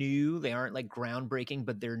new. They aren't like groundbreaking,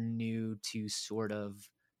 but they're new to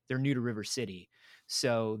River City.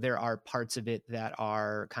 So there are parts of it that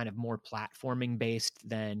are kind of more platforming based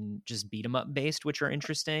than just beat 'em up based, which are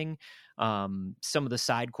interesting. Some of the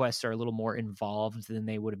side quests are a little more involved than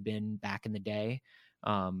they would have been back in the day.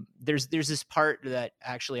 There's this part that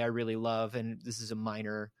actually I really love, and this is a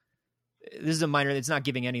minor. It's not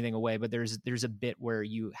giving anything away, but there's a bit where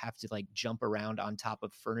you have to like jump around on top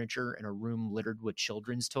of furniture in a room littered with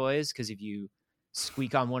children's toys, because if you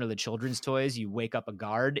squeak on one of the children's toys, you wake up a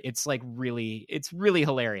guard. It's really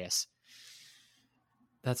hilarious.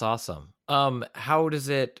 That's awesome. How does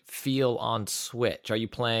it feel on Switch? Are you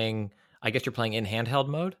playing? I guess you're playing in handheld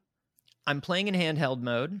mode. I'm playing in handheld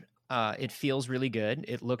mode. It feels really good.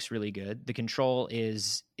 It looks really good. The control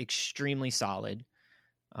is extremely solid.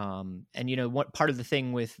 And what part of the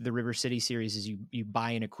thing with the River City series is you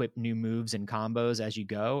buy and equip new moves and combos as you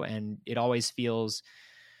go, and it always feels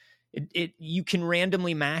you can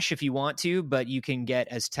randomly mash if you want to, but you can get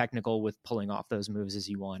as technical with pulling off those moves as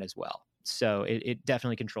you want as well. So it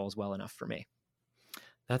definitely controls well enough for me.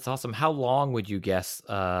 That's awesome. How long would you guess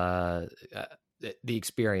the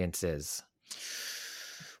experience is?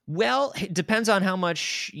 Well, it depends on how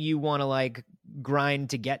much you want to like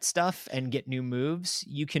grind to get stuff and get new moves.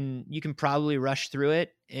 You can probably rush through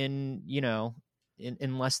it in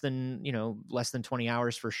less than 20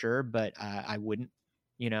 hours for sure, but I wouldn't.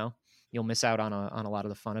 You'll miss out on a lot of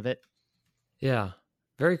the fun of it. Yeah,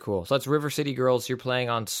 very cool. So that's River City Girls. You're playing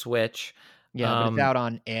on Switch. Yeah, but it's out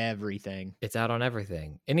on everything. It's out on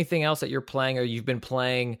everything. Anything else that you're playing or you've been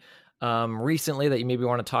playing recently that you maybe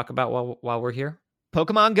want to talk about while we're here?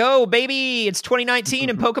 Pokemon Go, baby! It's 2019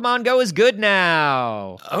 and Pokemon Go is good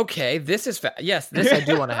now. Okay, this is yes. This I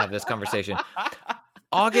do want to have this conversation.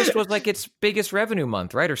 August was like its biggest revenue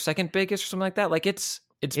month, right, or second biggest, or something like that. Like it's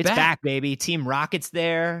back, baby. Team Rocket's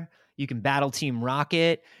there. You can battle Team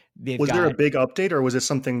Rocket. Was there a big update, or was it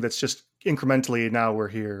something that's just incrementally now we're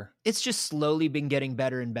here? It's just slowly been getting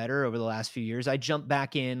better and better over the last few years. I jumped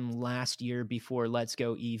back in last year before Let's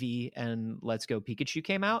Go Eevee and Let's Go Pikachu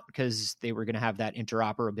came out because they were going to have that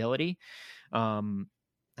interoperability. I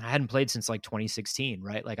hadn't played since like 2016,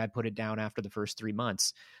 right? Like I put it down after the first 3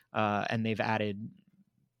 months, and they've added.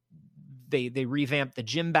 They revamped the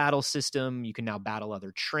gym battle system. You can now battle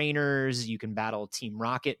other trainers. You can battle Team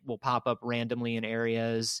Rocket will pop up randomly in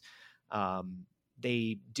areas.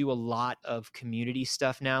 They do a lot of community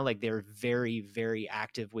stuff now. Like they're very, very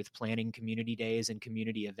active with planning community days and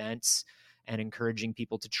community events and encouraging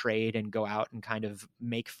people to trade and go out and kind of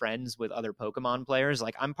make friends with other Pokemon players.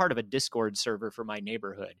 Like I'm part of a Discord server for my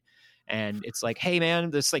neighborhood. And it's like, hey, man,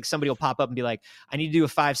 this like somebody will pop up and be like, I need to do a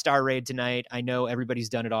 5-star raid tonight. I know everybody's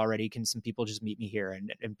done it already. Can some people just meet me here?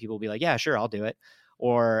 And people will be like, yeah, sure, I'll do it.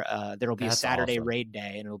 Or there'll be a Saturday raid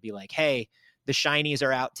day and it'll be like, hey, the shinies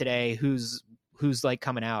are out today. Who's like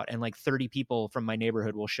coming out? And like 30 people from my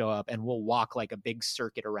neighborhood will show up and we'll walk like a big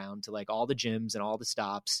circuit around to like all the gyms and all the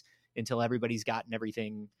stops until everybody's gotten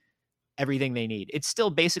everything they need. It's still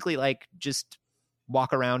basically like just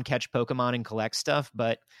walk around, catch Pokemon and collect stuff,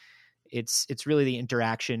 but it's really the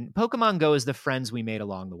interaction. Pokemon Go is the friends we made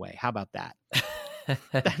along the way. How about that?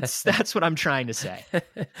 That's what I'm trying to say.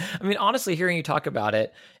 I mean, honestly, hearing you talk about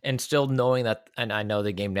it and still knowing that, and I know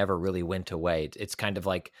the game never really went away. It's kind of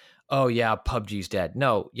like, oh yeah, PUBG's dead.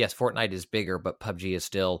 No, yes, Fortnite is bigger, but PUBG is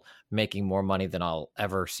still making more money than I'll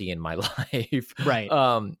ever see in my life. Right.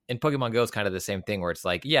 And Pokemon Go is kind of the same thing where it's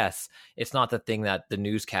like, yes, it's not the thing that the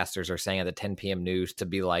newscasters are saying at the 10 p.m. news to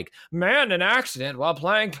be like, man, an accident while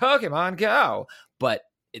playing Pokemon Go. But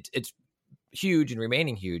it's huge and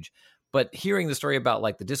remaining huge. But hearing the story about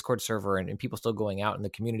like the Discord server and people still going out and the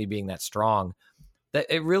community being that strong, that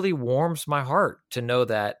it really warms my heart to know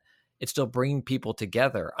that it's still bringing people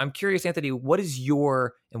together. I'm curious, Anthony, what is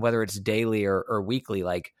your, and whether it's daily or weekly,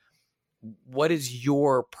 like what is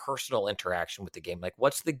your personal interaction with the game? Like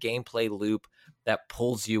what's the gameplay loop that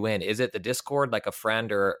pulls you in? Is it the Discord, like a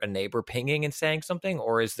friend or a neighbor pinging and saying something?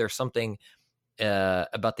 Or is there something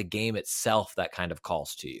about the game itself that kind of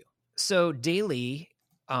calls to you? So daily,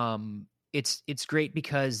 it's great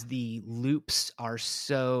because the loops are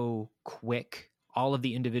so quick, all of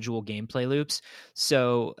the individual gameplay loops.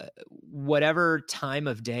 So whatever time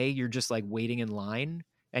of day you're just like waiting in line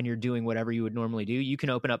and you're doing whatever you would normally do, you can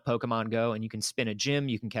open up Pokemon Go and you can spin a gym,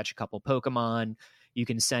 you can catch a couple Pokemon, you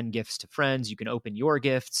can send gifts to friends, you can open your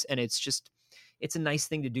gifts, and it's a nice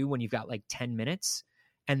thing to do when you've got like 10 minutes.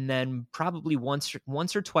 And then probably once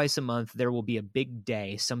or twice a month there will be a big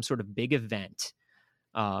day, some sort of big event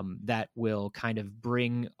that will kind of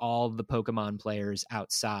bring all the Pokemon players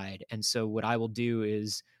outside. And so what I will do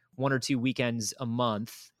is 1 or 2 weekends a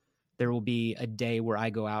month, there will be a day where I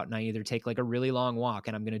go out and I either take like a really long walk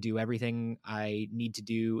and I'm going to do everything I need to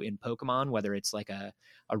do in Pokemon, whether it's like a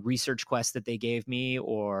research quest that they gave me,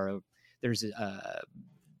 or there's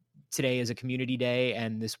today is a community day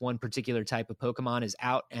and this one particular type of Pokemon is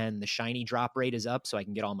out and the shiny drop rate is up so I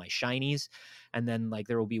can get all my shinies. And then like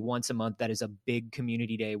there will be once a month that is a big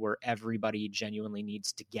community day where everybody genuinely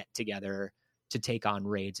needs to get together to take on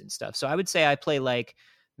raids and stuff. So I would say I play like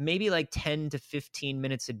maybe like 10 to 15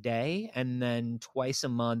 minutes a day. And then twice a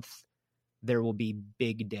month, there will be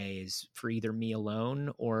big days for either me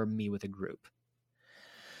alone or me with a group.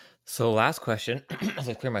 So last question, as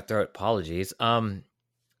I clear my throat, apologies.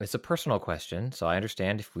 It's a personal question, so I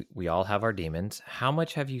understand if we all have our demons. How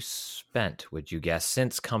much have you spent, would you guess,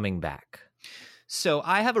 since coming back? So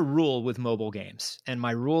I have a rule with mobile games, and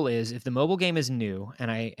my rule is if the mobile game is new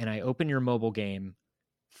and I open your mobile game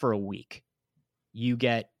for a week, you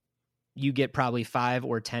get probably $5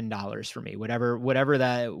 or $10 for me, whatever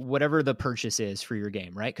the purchase is for your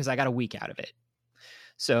game, right? Because I got a week out of it.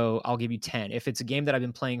 So I'll give you 10. If it's a game that I've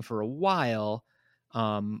been playing for a while,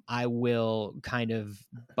 I will kind of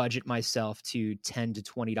budget myself to $10 to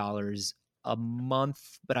 $20 a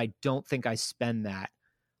month, but I don't think I spend that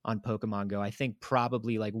on Pokemon Go. I think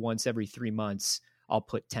probably like once every 3 months, I'll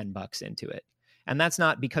put $10 into it. And that's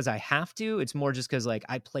not because I have to. It's more just because like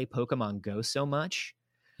I play Pokemon Go so much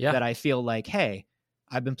that I feel like, hey,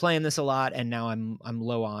 I've been playing this a lot, and now I'm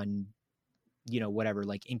low on, whatever,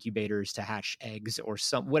 like incubators to hatch eggs or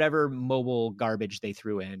some whatever mobile garbage they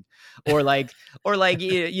threw in, or like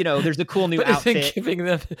there's a cool new outfit.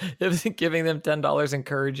 Isn't giving them $10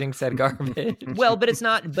 encouraging said garbage? Well, but it's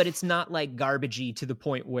not like garbagey to the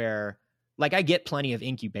point where like I get plenty of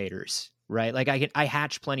incubators, right? Like I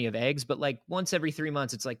hatch plenty of eggs, but like once every 3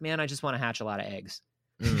 months, it's like, man, I just want to hatch a lot of eggs.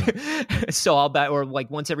 So I'll bet, or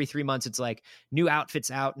like once every 3 months, it's like new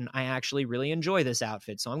outfits out, and I actually really enjoy this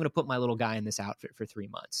outfit, so I'm going to put my little guy in this outfit for 3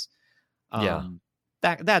 months.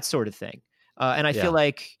 That sort of thing. And I feel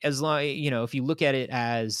like as long, if you look at it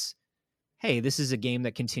as, hey, this is a game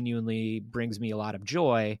that continually brings me a lot of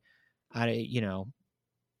joy,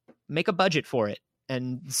 make a budget for it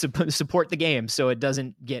and support the game so it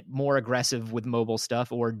doesn't get more aggressive with mobile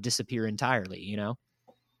stuff or disappear entirely,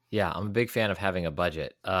 Yeah, I'm a big fan of having a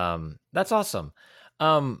budget. That's awesome.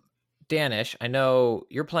 Daanish, I know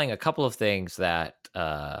you're playing a couple of things that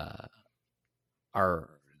are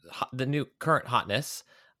the new current hotness.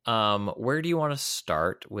 Where do you want to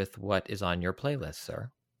start with what is on your playlist,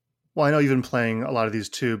 sir? Well, I know you've been playing a lot of these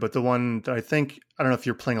too, but the one that I don't know if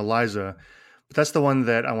you're playing Eliza, but that's the one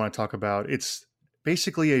that I want to talk about. It's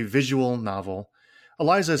basically a visual novel.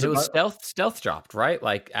 Eliza is stealth dropped, right?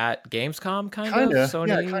 Like at Gamescom, kind of.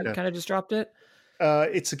 Sony kind of just dropped it.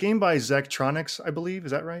 It's a game by Zachtronics, I believe.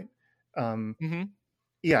 Is that right?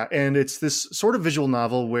 Yeah, and it's this sort of visual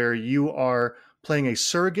novel where you are playing a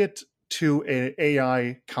surrogate to an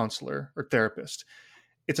AI counselor or therapist.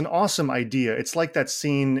 It's an awesome idea. It's like that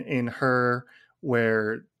scene in Her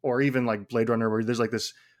or even like Blade Runner, where there's like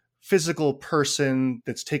this physical person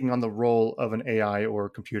that's taking on the role of an AI or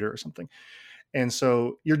computer or something. And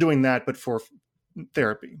so you're doing that, but for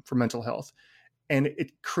therapy, for mental health. And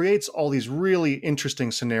it creates all these really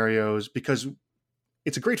interesting scenarios because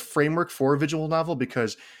it's a great framework for a visual novel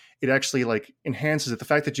because it actually like enhances it. The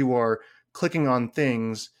fact that you are clicking on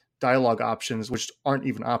things, dialogue options, which aren't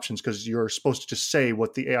even options because you're supposed to just say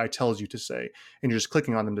what the AI tells you to say, and you're just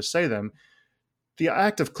clicking on them to say them. The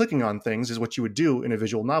act of clicking on things is what you would do in a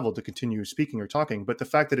visual novel to continue speaking or talking. But the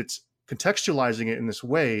fact that it's contextualizing it in this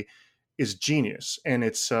way is genius. And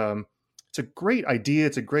it's a great idea.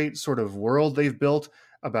 It's a great sort of world they've built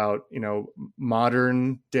about,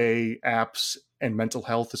 modern day apps and mental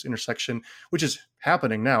health, this intersection, which is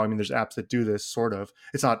happening now. I mean, there's apps that do this sort of.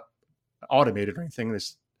 It's not automated or anything.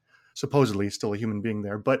 There's supposedly still a human being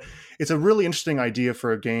there, but it's a really interesting idea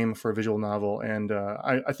for a game, for a visual novel. And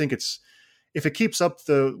I think if it keeps up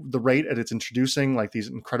the rate at it's introducing like these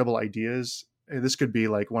incredible ideas, this could be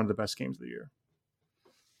like one of the best games of the year.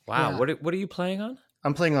 Wow. Yeah. What are you playing on?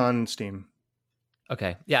 I'm playing on Steam.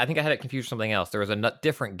 Okay. Yeah, I think I had it confused with something else. There was a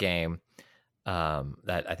different game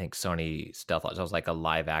that I think Sony Stealth Lodge. It was like a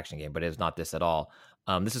live action game, but it's not this at all.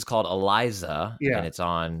 This is called Eliza, and it's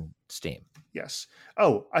on Steam. Yes.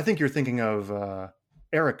 Oh, I think you're thinking of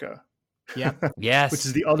Erica. Yeah. Yes. Which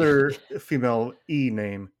is the other female E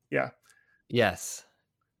name. Yeah. Yes.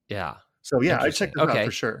 Yeah. So yeah, I checked it out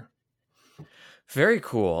for sure. Very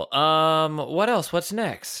cool. What else? What's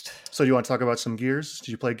next? So you want to talk about some Gears? Did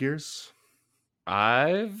you play Gears?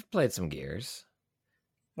 I've played some Gears.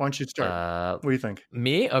 Why don't you start? What do you think?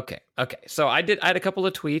 Me? Okay. So I had a couple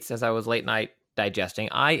of tweets as I was late night digesting.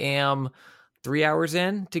 I am 3 hours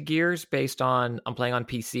in to Gears I'm playing on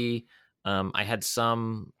PC. I had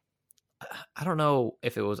some, I don't know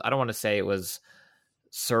if it was, I don't want to say it was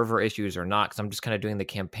server issues or not, because I'm just kind of doing the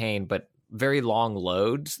campaign, but very long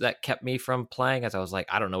loads that kept me from playing as I was like,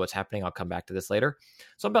 I don't know what's happening. I'll come back to this later.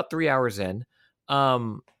 So I'm about 3 hours in.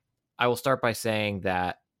 I will start by saying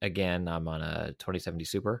that, again, I'm on a 2070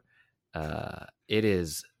 Super. It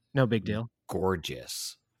is no big deal.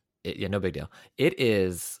 Gorgeous. No big deal. It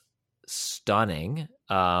is stunning.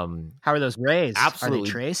 How are those rays? Absolutely. Are they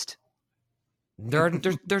traced?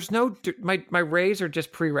 There's no, my rays are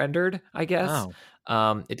just pre-rendered, I guess.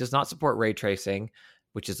 Oh. It does not support ray tracing,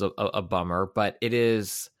 which is a bummer, but it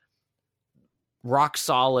is rock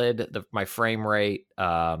solid. My frame rate,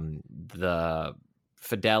 the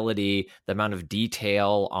fidelity, the amount of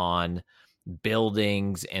detail on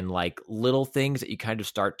buildings and like little things that you kind of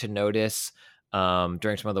start to notice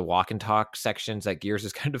during some of the walk and talk sections that Gears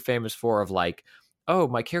is kind of famous for, of like, oh,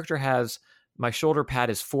 my character has, my shoulder pad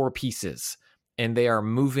is 4 pieces and they are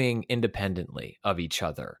moving independently of each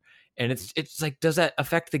other. And it's like, does that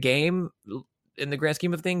affect the game in the grand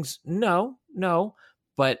scheme of things? No.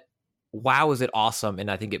 But wow, is it awesome. And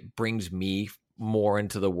I think it brings me more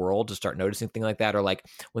into the world to start noticing things like that. Or like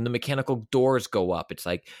when the mechanical doors go up, it's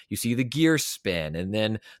like you see the gear spin and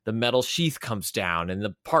then the metal sheath comes down and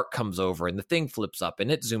the part comes over and the thing flips up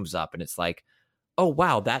and it zooms up. And it's like, oh,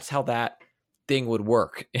 wow, that's how that thing would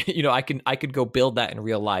work. You know, I could go build that in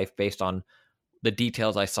real life based on the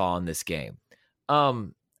details I saw in this game.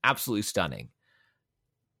 Absolutely stunning.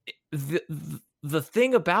 The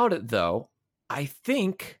thing about it, though, I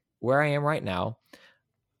think where I am right now,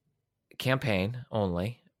 campaign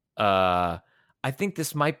only, I think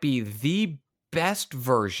this might be the best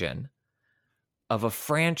version of a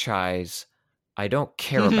franchise I don't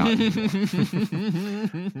care about anymore.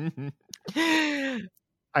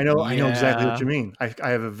 I know exactly what you mean. I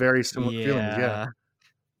have a very similar feeling. Yeah.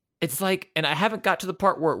 It's like, and I haven't got to the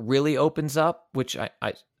part where it really opens up, which I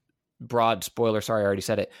broad spoiler, sorry, I already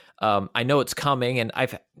said it. I know it's coming and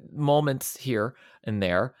I've moments here and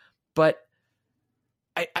there, but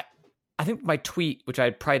I think my tweet, which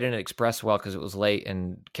I probably didn't express well because it was late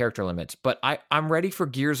and character limits, but I'm ready for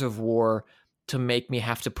Gears of War to make me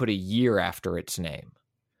have to put a year after its name.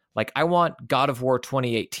 Like, I want God of War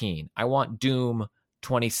 2018. I want Doom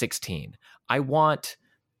 2016. I want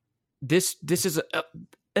this is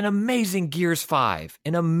an amazing Gears 5,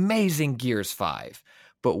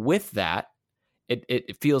 But with that,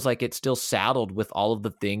 it feels like it's still saddled with all of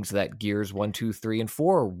the things that Gears 1, 2, 3, and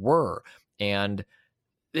 4 were. And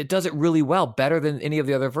it does it really well, better than any of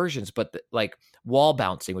the other versions. But like wall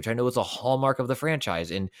bouncing, which I know is a hallmark of the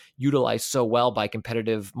franchise and utilized so well by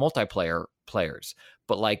competitive multiplayer players.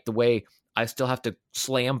 But like the way I still have to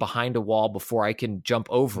slam behind a wall before I can jump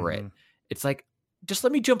over it. It's like, just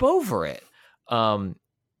let me jump over it.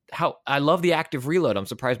 How I love the active reload. I'm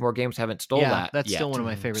surprised more games haven't stole that. That's yet. still one of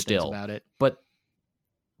my favorite things about it. But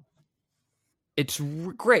it's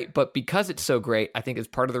great. But because it's so great, I think it's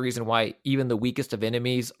part of the reason why even the weakest of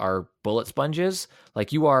enemies are bullet sponges. Like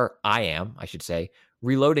I should say,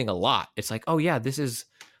 reloading a lot. It's like, oh yeah, this is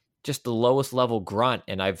just the lowest level grunt,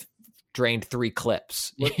 and I've drained 3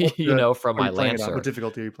 clips, from my Lancer. What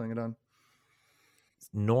difficulty are you playing it on?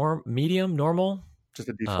 Medium, normal? Just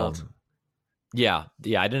the default. Yeah,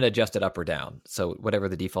 I didn't adjust it up or down. So whatever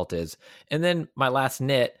the default is. And then my last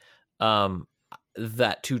nit,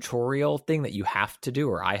 that tutorial thing that you have to do,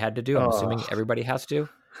 or I had to do, I'm assuming everybody has to.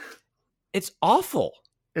 It's awful.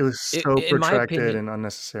 It was so protracted and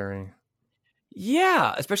unnecessary.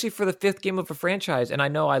 Yeah, especially for the 5th game of a franchise. And I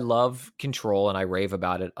know I love Control and I rave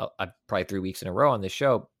about it probably 3 weeks in a row on this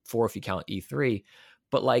show, 4 if you count E3.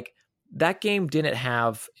 But like, that game didn't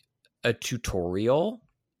have a tutorial.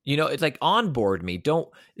 It's like onboard me.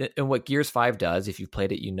 And what Gears 5 does, if you've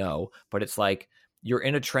played it, but it's like you're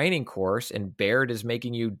in a training course and Baird is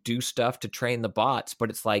making you do stuff to train the bots, but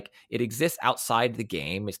it's like it exists outside the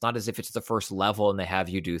game. It's not as if it's the first level and they have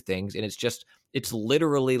you do things. And it's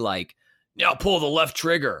literally like, now pull the left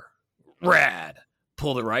trigger. Rad.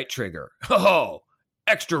 Pull the right trigger. Oh,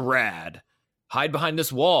 extra rad. Hide behind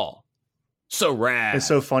this wall. So rad. It's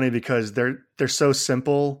so funny because they're so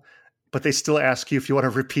simple, but they still ask you if you want to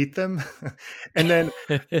repeat them. and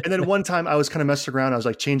then one time I was kind of messing around. I was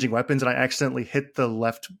like changing weapons and I accidentally hit the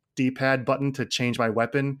left D-pad button to change my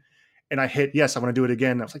weapon. And I hit, yes, I want to do it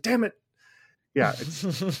again. And I was like, damn it. Yeah.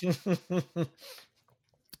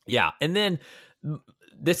 Yeah. And then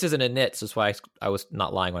this isn't a nit. So that's why I was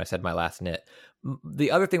not lying when I said my last nit.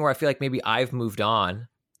 The other thing where I feel like maybe I've moved on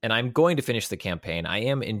and I'm going to finish the campaign. I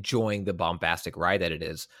am enjoying the bombastic ride that it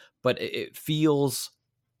is, but it feels,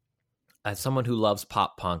 as someone who loves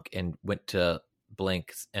pop punk and went to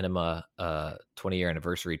Blink's Enema 20-year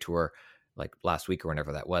anniversary tour like last week or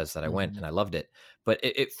whenever that was that I went, and I loved it. But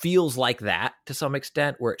it feels like that to some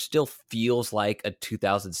extent, where it still feels like a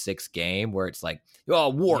 2006 game where it's like, oh,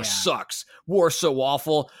 war sucks. War's so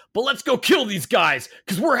awful, but let's go kill these guys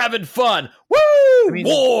because we're having fun. Woo! I mean,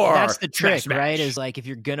 war! That's the trick, smash. Right? Is like, if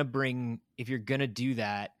you're going to do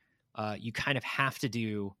that, you kind of have to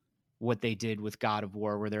do what they did with God of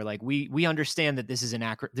War, where they're like, we understand that this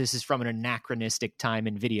is from an anachronistic time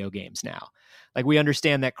in video games now. Like, we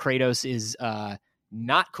understand that Kratos is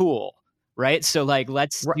not cool, right? So like,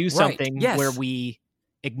 let's do something where we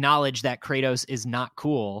acknowledge that Kratos is not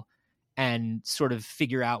cool and sort of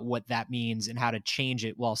figure out what that means and how to change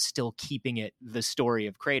it while still keeping it the story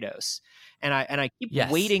of Kratos. And I keep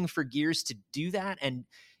waiting for Gears to do that, and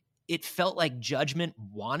it felt like Judgment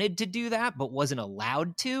wanted to do that but wasn't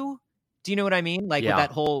allowed to. Do you know what I mean? Like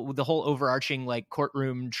with the whole overarching like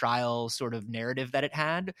courtroom trial sort of narrative that it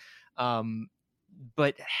had.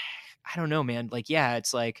 But I don't know, man. Like, yeah,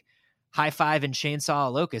 it's like High Five and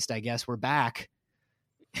Chainsaw Locust, I guess. We're back.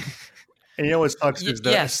 And you know what sucks is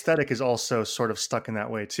the aesthetic is also sort of stuck in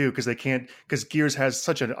that way too, because Gears has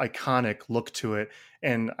such an iconic look to it,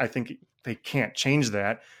 and I think they can't change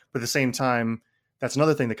that. But at the same time, that's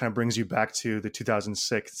another thing that kind of brings you back to the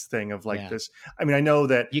 2006 thing of like this. I mean, I know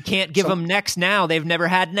that you can't give them necks now; they've never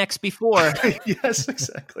had necks before. Yes,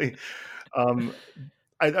 exactly.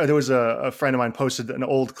 There was a friend of mine posted an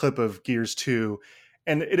old clip of Gears 2,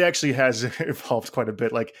 and it actually has evolved quite a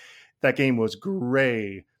bit. Like that game was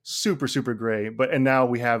gray, super gray, and now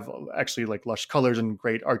we have actually like lush colors and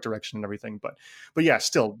great art direction and everything. But yeah,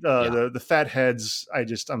 still the fat heads.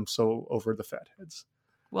 I'm so over the fat heads.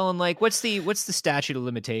 Well, and like, what's the statute of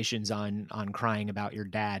limitations on crying about your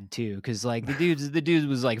dad too? Because like the dude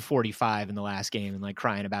was like 45 in the last game and like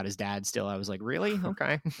crying about his dad still. I was like, really?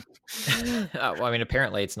 Okay. Well, I mean,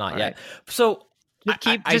 apparently it's not yet. So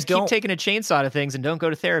keep taking a chainsaw to things and don't go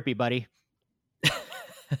to therapy, buddy.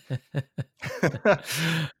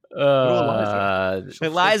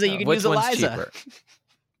 Eliza, you can use Eliza.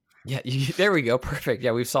 Yeah, there we go. Perfect.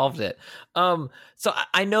 Yeah, we've solved it. So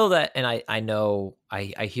I know that, and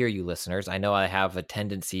I hear you, listeners. I know I have a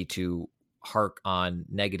tendency to hark on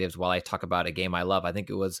negatives while I talk about a game I love. I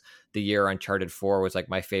think it was the year Uncharted 4 was like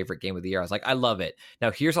my favorite game of the year. I was like, I love it.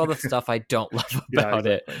 Now here's all the stuff I don't love about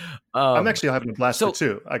it. I'm actually having a blast with it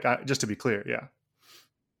too. Like, just to be clear,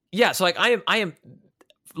 yeah. So like I am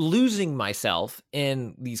losing myself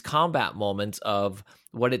in these combat moments of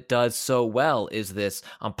what it does so well is this.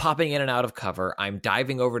 I'm popping in and out of cover. I'm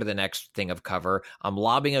diving over to the next thing of cover. I'm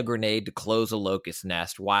lobbing a grenade to close a locust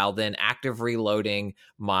nest while then active reloading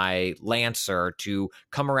my Lancer to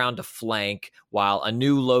come around to flank while a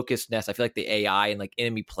new locust nest. I feel like the AI and like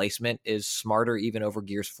enemy placement is smarter even over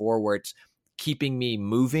Gears 4 where it's keeping me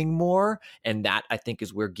moving more. And that I think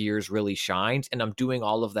is where Gears really shines. And I'm doing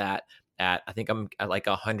all of that I think I'm at like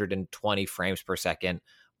 120 frames per second,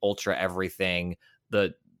 ultra everything.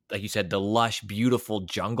 Like you said, the lush, beautiful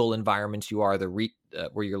jungle environments you are,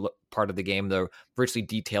 where you're part of the game, the richly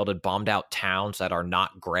detailed and bombed out towns that are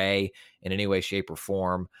not gray in any way, shape, or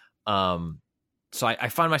form. So I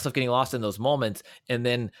find myself getting lost in those moments. And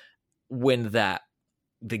then when the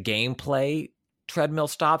gameplay treadmill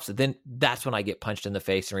stops, then that's when I get punched in the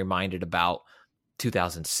face and reminded about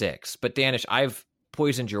 2006. But Daanish, I've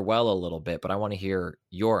poisoned your well a little bit, but I want to hear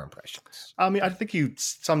your impressions. I mean, I think you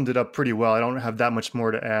summed it up pretty well. I don't have that much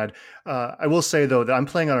more to add. I will say though that I'm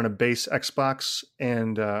playing on a base Xbox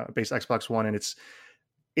and base Xbox One, and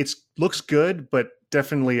it looks good, but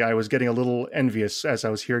definitely I was getting a little envious as I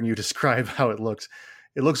was hearing you describe how it looks.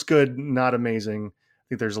 It looks good, not amazing. I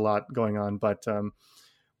think there's a lot going on, but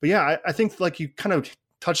yeah, I think like you kind of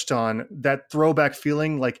touched on that throwback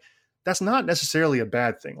feeling. Like that's not necessarily a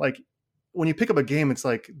bad thing. Like when you pick up a game, it's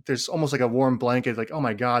like there's almost like a warm blanket. Like, oh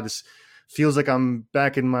my God, this feels like I'm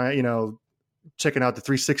back in my, checking out the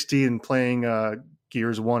 360 and playing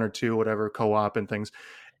Gears 1 or 2, whatever, co-op and things.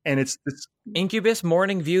 And it's Incubus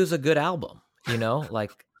Morning View is a good album.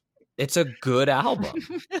 Like it's a good album.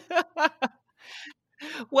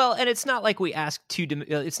 Well, and it's not like we asked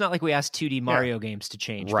 2D Mario games to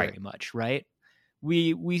change very much, right?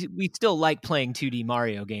 We still like playing 2D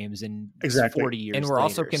Mario games in 40 years and we're later,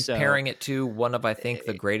 also comparing it to one of, I think,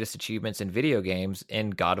 the greatest achievements in video games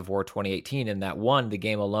in God of War 2018. And that one, the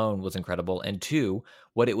game alone was incredible. And two,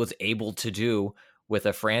 what it was able to do with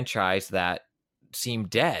a franchise that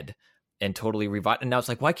seemed dead and totally revived. And now it's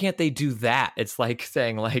like, why can't they do that? It's like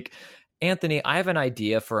saying like, Anthony, I have an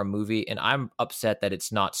idea for a movie and I'm upset that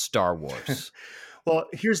it's not Star Wars. Well,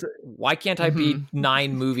 why can't I be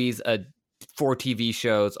 9 movies, 4 TV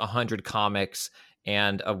shows, 100 comics,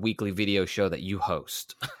 and a weekly video show that you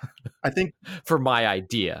host? I think for my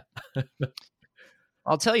idea.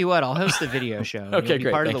 I'll tell you what, I'll host the video show. Okay,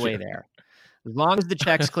 great. Part of the way there. As long as the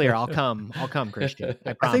check's clear, I'll come, Christian.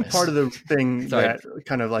 I promise. I think part of the thing that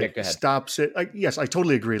kind of like stops it. Like, yes, I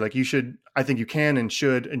totally agree. Like I think you can and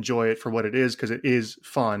should enjoy it for what it is because it is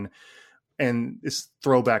fun and it's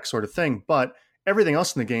throwback sort of thing. But everything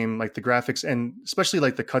else in the game, like the graphics and especially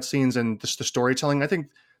like the cutscenes and the storytelling, I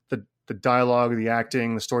think the dialogue, the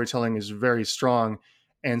acting, the storytelling is very strong.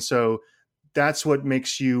 And so that's what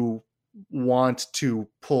makes you want to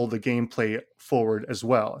pull the gameplay forward as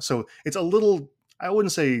well. So it's a little, I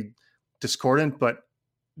wouldn't say discordant, but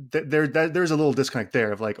there's a little disconnect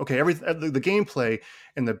there of like, okay, the gameplay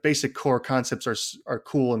and the basic core concepts are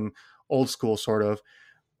cool and old school sort of,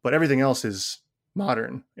 but everything else is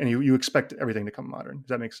modern, and you expect everything to come modern. Does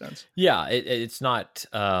that make sense? Yeah, it's not.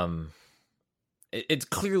 It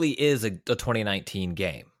clearly is a 2019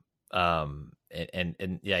 game, and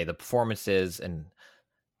yeah, the performances and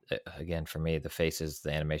again for me, the faces,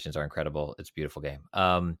 the animations are incredible. It's a beautiful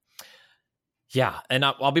game. Yeah, and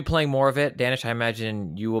I'll be playing more of it. Daanish, I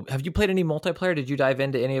imagine you will. Have you played any multiplayer? Did you dive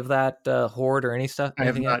into any of that Horde or any stuff? I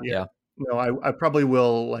have not yet. Yeah. No, I probably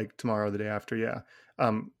will, like tomorrow or the day after. Yeah.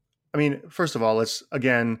 I mean, first of all, let's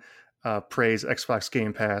again praise Xbox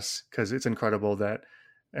Game Pass, because it's incredible that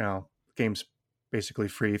game's basically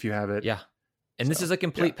free if you have it. Yeah. And this is a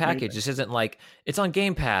complete package. This isn't like it's on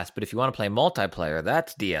Game Pass, but if you want to play multiplayer,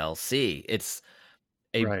 that's DLC. It's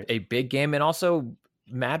a big game, and also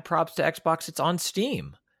mad props to Xbox. It's on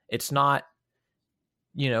Steam. It's not,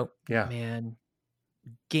 man.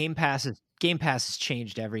 Game Pass has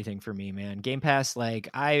changed everything for me, man. Game Pass, like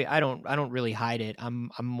I don't really hide it. I'm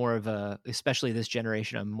more of a, especially this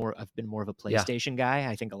generation, I've been more of a PlayStation guy.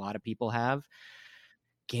 I think a lot of people have.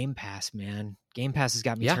 Game Pass, man. Game Pass has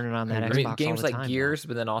got me turning on that Xbox. I mean, games all the like time, Gears,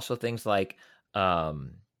 but then also things like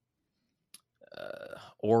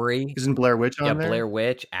Ori. Isn't Blair Witch on there? Blair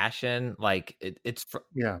Witch, Ashen. Like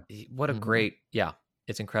what a great,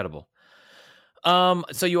 it's incredible.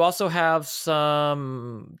 So you also have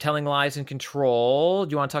some Telling Lies and Control.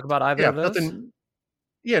 Do you want to talk about either of those?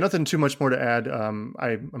 Nothing too much more to add.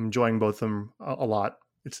 I'm enjoying both of them a lot.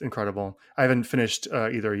 It's incredible. I haven't finished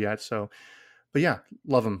either yet, but yeah,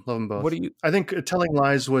 love them both. I think Telling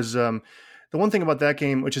Lies was the one thing about that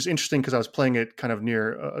game, which is interesting because I was playing it kind of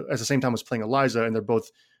near at the same time I was playing Eliza, and they're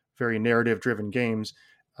both very narrative-driven games.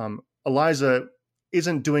 Eliza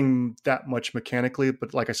isn't doing that much mechanically,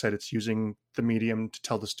 but like I said, it's using the medium to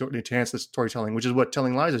tell the story, to enhance the storytelling, which is what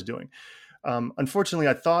Telling Lies is doing. Unfortunately,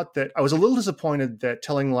 I thought that I was a little disappointed that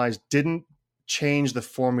Telling Lies didn't change the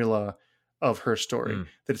formula of her story.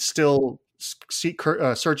 That it's still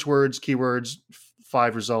search words, keywords,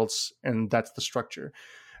 5 results, and that's the structure.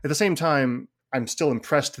 At the same time, I'm still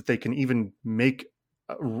impressed that they can even make.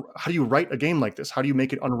 How do you write a game like this? How do you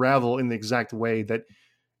make it unravel in the exact way that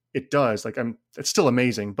it does? Like, it's still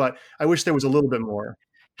amazing, but I wish there was a little bit more.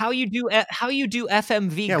 How you do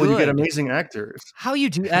FMV good? Well, you get amazing actors. How you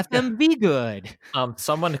do FMV good?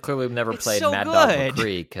 Someone clearly never played so Mad Dog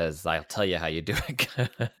McCree, because I'll tell you how you do it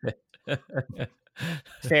good.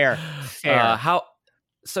 Fair.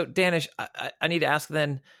 So Daanish, I need to ask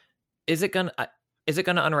then, is it gonna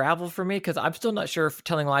unravel for me? Because I'm still not sure if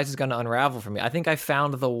Telling Lies is gonna unravel for me. I think I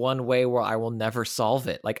found the one way where I will never solve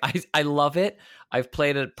it. Like I love it. I've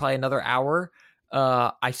played it probably another hour.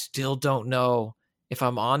 I still don't know if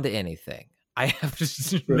I'm onto anything. I have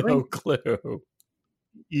just no clue.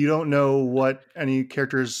 You don't know what any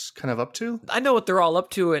character's kind of up to? I know what they're all up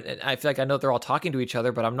to, and I feel like I know they're all talking to each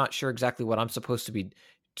other, but I'm not sure exactly what I'm supposed to be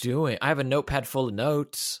doing. I have a notepad full of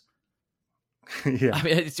notes. Yeah, I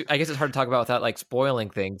mean, I guess it's hard to talk about without like spoiling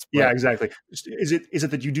things. But... Yeah, exactly. Is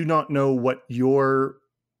it that you do not know what your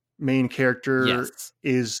main character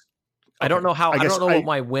is? Okay. I don't know how. I don't know what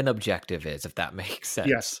my win objective is, if that makes sense.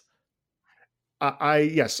 Yes.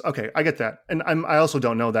 Yes. Okay, I get that, and I also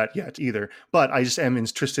don't know that yet either. But I just am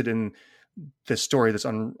interested in the story that's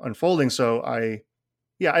unfolding. So I'm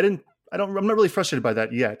not really frustrated by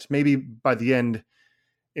that yet. Maybe by the end,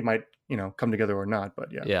 it might come together or not.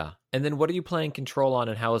 But yeah. Yeah. And then what are you playing Control on,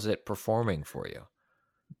 and how is it performing for you?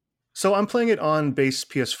 So I'm playing it on base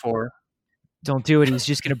PS4. Don't do it. He's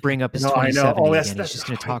just going to bring up his 2070 again. He's just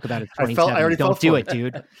going to talk about his 2070. Don't do it,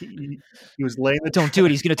 dude. He was laying the... Don't do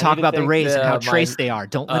it. He's going to talk about the rays and how trace they are.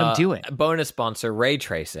 Don't let him do it. Bonus sponsor, ray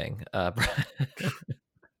tracing.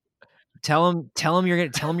 Tell him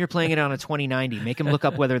you're playing it on a 2090. Make him look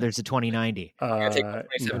up whether there's a 2090. I'm going to take my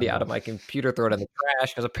 2070 out of my computer, throw it in the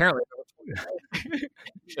trash, because apparently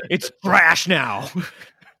it's trash now.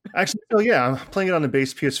 Actually, so yeah, I'm playing it on the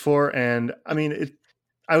base PS4, and I mean,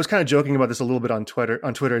 I was kind of joking about this a little bit on Twitter.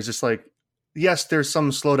 It's just like, yes, there's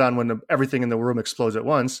some slowdown when everything in the room explodes at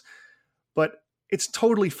once, but it's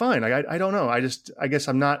totally fine. I don't know. I guess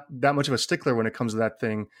I'm not that much of a stickler when it comes to that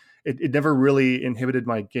thing. It never really inhibited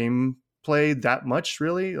my gameplay that much,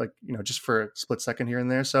 really. Like, just for a split second here and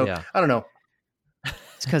there. So yeah. I don't know.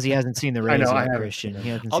 It's because he hasn't seen the rays yet,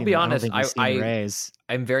 Christian. I'll be honest.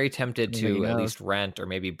 I'm very tempted to at least rent or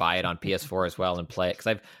maybe buy it on PS4 as well and play it, because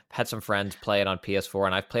I've had some friends play it on PS4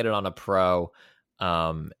 and I've played it on a Pro,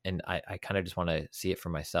 and I kind of just want to see it for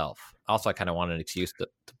myself. Also, I kind of want an excuse to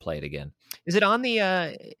play it again. Is it on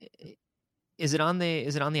the Is it on the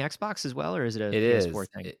Xbox as well, or is it a It PS4 is.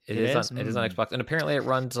 thing? It is on Xbox, and apparently it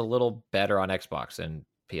runs a little better on Xbox than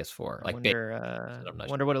PS4. I Like, wonder, I'm not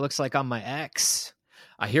wonder what it looks like on my X.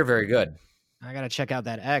 I hear very good. I gotta check out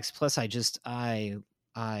that X. Plus, I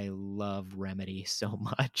love Remedy so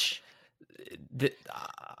much.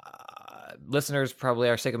 Listeners probably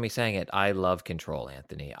are sick of me saying it. I love Control,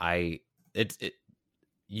 Anthony.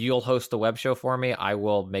 You'll host the web show for me. I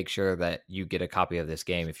will make sure that you get a copy of this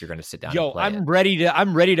game if you're going to sit down and play it.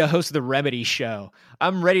 I'm ready to host the Remedy show.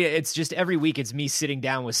 I'm ready. It's just every week it's me sitting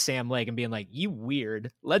down with Sam Lake and being like, "You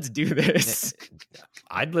weird. Let's do this."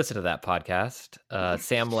 I'd listen to that podcast.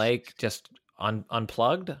 Sam Lake just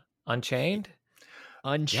unplugged, unchained.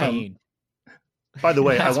 Yeah. By the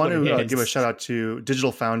way, I want to give a shout out to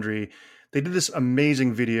Digital Foundry. They did this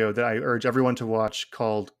amazing video that I urge everyone to watch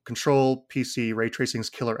called Control PC Ray Tracing's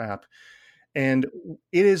Killer App. And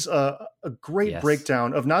it is a great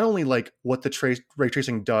breakdown of not only like what the ray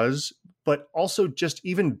tracing does, but also just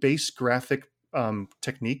even base graphic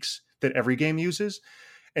techniques that every game uses.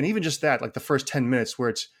 And even just that, like the first 10 minutes where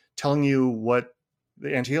it's telling you what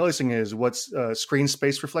the anti-aliasing is, what screen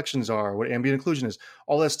space reflections are, what ambient occlusion is,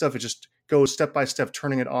 all that stuff. It just goes step by step,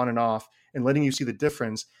 turning it on and off and letting you see the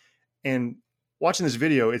difference. And watching this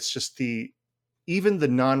video, it's just even the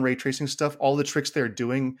non-ray tracing stuff, all the tricks they're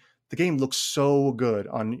doing, the game looks so good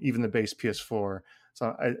on even the base PS4.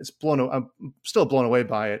 So I'm still blown away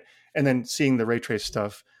by it. And then seeing the ray trace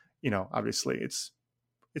stuff, obviously it's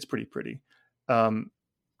pretty pretty.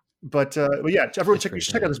 But yeah, everyone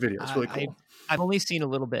check out this video. It's really cool. I've only seen a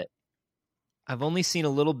little bit. I've only seen a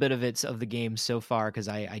little bit of the game so far because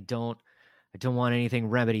I don't want anything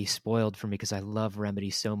Remedy spoiled for me because I love Remedy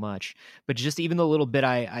so much. But just even the little bit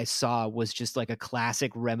I saw was just like a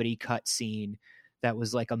classic Remedy cutscene that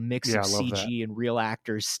was like a mix of CG and real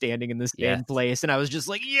actors standing in the same place. And I was just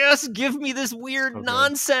like, yes, give me this weird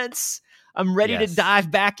nonsense. I'm ready to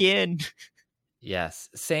dive back in. Yes.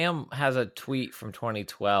 Sam has a tweet from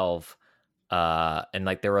 2012 and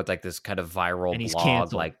like there was like this kind of viral blog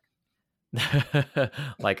canceled.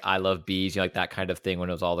 Like I love bees, like that kind of thing when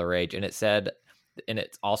it was all the rage. And it said, and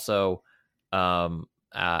it's also Alan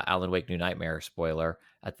Wake New Nightmare spoiler,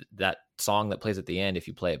 that song that plays at the end if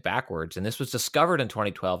you play it backwards. And this was discovered in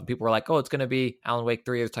 2012 and people were like, oh, it's going to be Alan Wake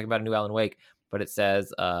 3. I was talking about a new Alan Wake, but it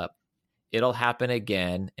says it'll happen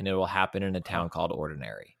again and it will happen in a town called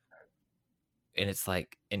Ordinary. And it's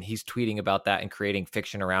like, and he's tweeting about that and creating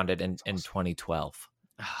fiction around it in 2012.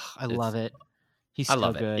 I love it. He's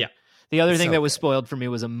so good. It. Yeah. The other thing that was spoiled for me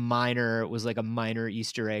was a minor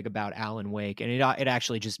Easter egg about Alan Wake, and it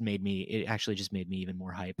actually just made me even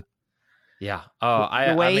more hype. Yeah.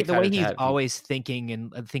 The way he's always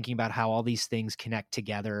thinking about how all these things connect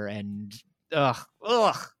together, and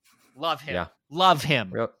love him. Yeah. Love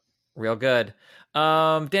him. Real good.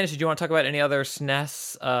 Daanish, did you want to talk about any other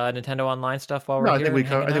SNES Nintendo Online stuff while we're here?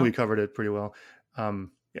 I think we covered it pretty well.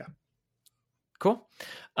 Yeah. Cool.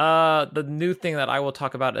 The new thing that I will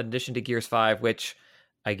talk about in addition to Gears 5, which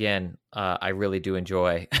again, I really do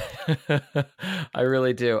enjoy. I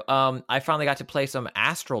really do. I finally got to play some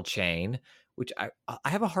Astral Chain, which I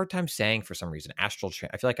have a hard time saying for some reason. Astral Chain.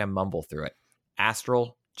 I feel like I mumble through it.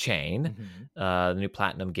 Astral Chain, the new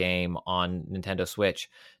Platinum game on Nintendo Switch.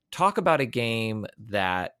 Talk about a game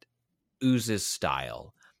that oozes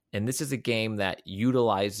style. And this is a game that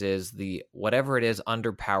utilizes the whatever it is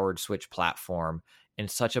underpowered Switch platform in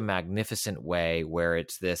such a magnificent way, where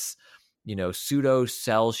it's this, pseudo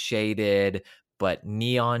cell shaded but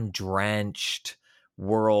neon drenched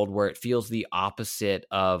world where it feels the opposite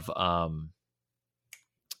of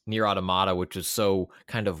Nier Automata, which is so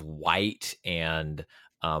kind of white and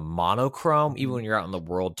monochrome. Even when you're out in the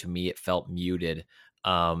world, to me, it felt muted.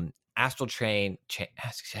 Astral Chain,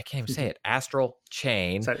 I can't even say it. Astral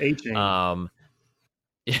Chain. It's that A-chain.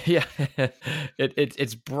 Yeah,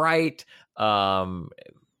 it's bright.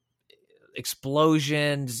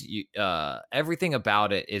 Explosions. Everything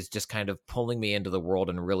about it is just kind of pulling me into the world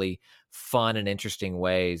in really fun and interesting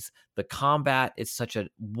ways. The combat is such a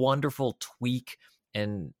wonderful tweak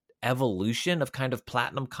and evolution of kind of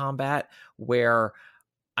Platinum combat, where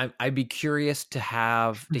I'd be curious to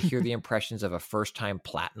hear the impressions of a first-time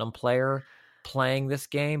Platinum player playing this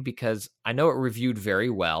game, because I know it reviewed very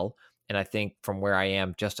well, and I think from where I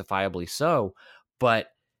am, justifiably so, but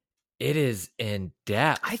it is in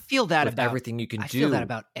depth. I feel that about everything you can do. I feel that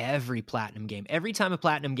about every Platinum game. Every time a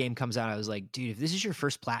Platinum game comes out, I was like, dude, if this is your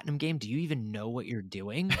first Platinum game, do you even know what you're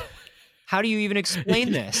doing? How do you even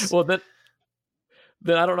explain this? Well,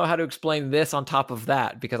 then I don't know how to explain this on top of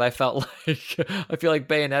that, because I feel like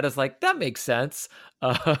Bayonetta's like, that makes sense.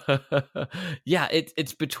 Yeah,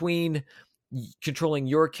 it's between controlling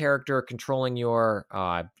your character, controlling your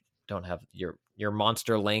I don't have your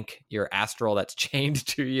monster link, your Astral that's chained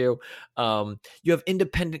to you. You have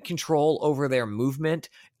independent control over their movement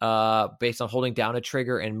based on holding down a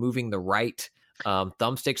trigger and moving the right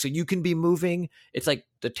thumbstick. So you can be moving. It's like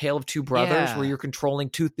the Tale of Two Brothers where you're controlling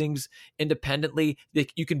two things independently.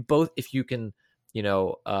 You can both, if you can,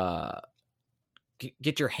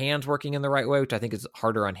 get your hands working in the right way, which I think is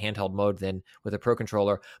harder on handheld mode than with a Pro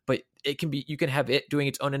Controller, but you can have it doing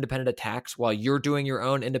its own independent attacks while you're doing your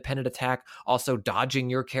own independent attack, also dodging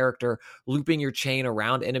your character, looping your chain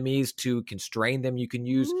around enemies to constrain them. You can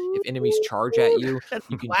use, if enemies charge at you,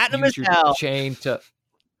 you can use your chain to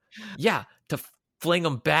fling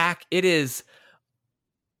them back. It is,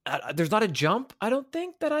 there's not a jump, I don't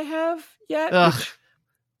think, that I have yet.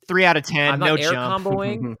 3 out of 10. I'm no not air jump.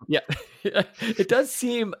 comboing. Yeah. It does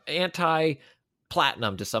seem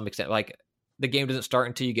anti-platinum to some extent. Like the game doesn't start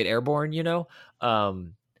until you get airborne,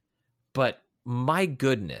 but my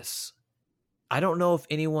goodness, I don't know if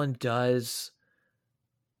anyone does.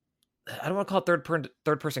 I don't want to call it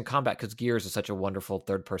third person combat because Gears is such a wonderful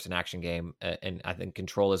third person action game, and I think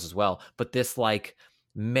Control is as well. But this like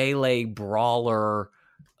melee brawler,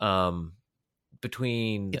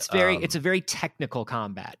 between it's a very technical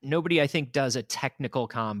combat. Nobody, I think, does a technical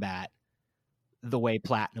combat the way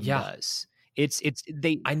Platinum does.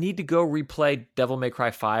 I need to go replay Devil May Cry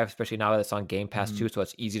 5, especially now that it's on Game Pass too, so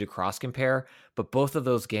it's easy to cross compare. But both of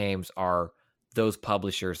those games are those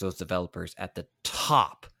publishers, those developers at the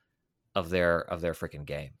top of their freaking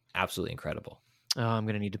game. Absolutely incredible. Oh, I'm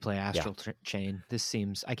going to need to play Astral Chain. This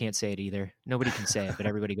seems, I can't say it either. Nobody can say it, but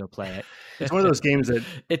everybody go play it. It's one of those games that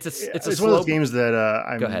it's one of those games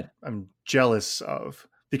that I'm jealous of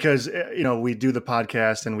because, we do the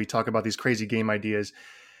podcast and we talk about these crazy game ideas.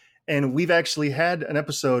 And we've actually had an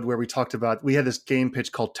episode where we had this game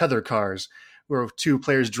pitch called Tether Cars, where 2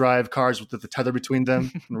 players drive cars with the tether between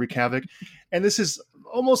them and wreak havoc. And this is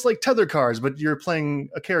almost like Tether Cars, but you're playing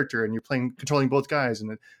a character and you're controlling both guys.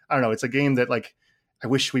 And I don't know, it's a game that like I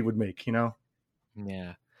wish we would make,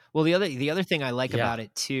 Yeah. Well, the other thing I like about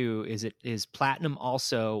it too is Platinum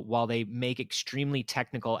also, while they make extremely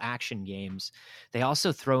technical action games, they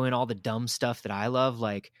also throw in all the dumb stuff that I love,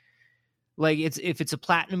 like if it's a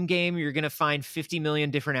Platinum game, you're going to find 50 million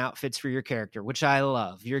different outfits for your character, which I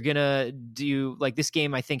love. You're going to do, like, this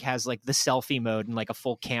game I think has like the selfie mode and like a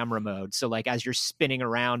full camera mode. So like as you're spinning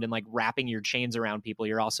around and like wrapping your chains around people,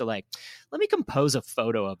 you're also like, let me compose a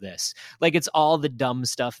photo of this. Like it's all the dumb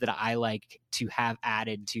stuff that I like to have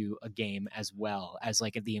added to a game as well as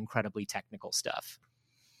like the incredibly technical stuff.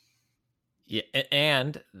 Yeah,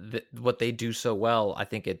 and what they do so well, I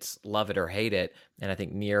think it's love it or hate it, and I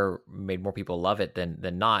think Nier made more people love it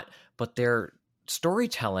than not. But their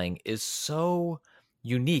storytelling is so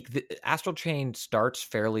unique. The Astral Chain starts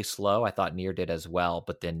fairly slow. I thought Nier did as well,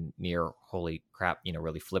 but then Nier, holy crap,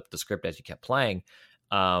 really flipped the script as you kept playing.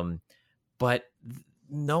 But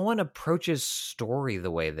no one approaches story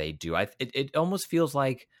the way they do. It almost feels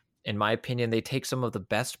like, in my opinion, they take some of the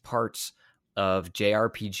best parts of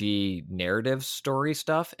JRPG narrative story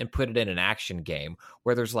stuff and put it in an action game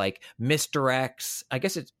where there's like misdirects. I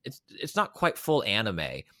guess it's not quite full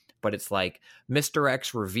anime, but it's like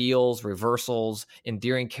misdirects, reveals, reversals,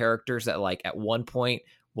 endearing characters that like at one point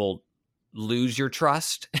will lose your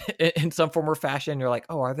trust in some form or fashion. You're like,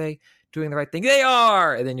 oh, are they doing the right thing? They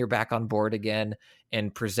are. And then you're back on board again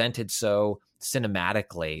and presented so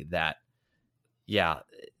cinematically that,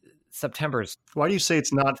 September's. Why do you say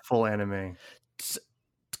it's not full anime?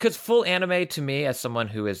 Because full anime, to me, as someone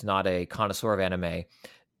who is not a connoisseur of anime,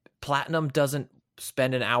 Platinum doesn't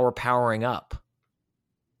spend an hour powering up.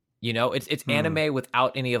 It's anime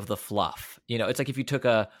without any of the fluff. It's like if you took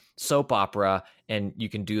a soap opera and you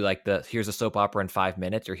can do like here's a soap opera in 5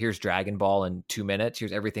 minutes, or here's Dragon Ball in 2 minutes.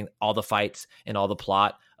 Here's everything, all the fights and all the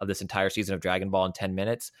plot of this entire season of Dragon Ball in 10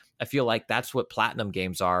 minutes. I feel like that's what Platinum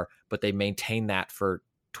games are, but they maintain that for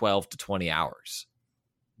 12 to 20 hours.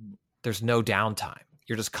 There's no downtime.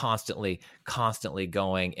 You're just constantly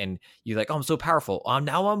going, and you're like, oh, I'm so powerful.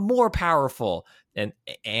 Now I'm more powerful. And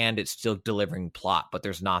it's still delivering plot, but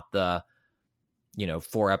there's not the,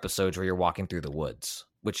 4 episodes where you're walking through the woods,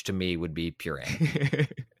 which to me would be pure anime.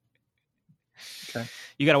 Okay.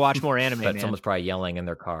 You got to watch more anime, but man. Someone's probably yelling in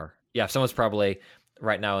their car. Yeah, someone's probably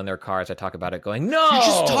right now in their car as I talk about it going, no!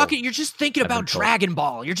 You're just thinking about Dragon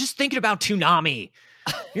Ball. You're just thinking about Toonami.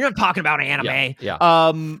 You're not talking about anime. Yeah.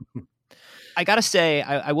 I gotta say,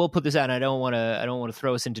 I will put this out, and I don't want to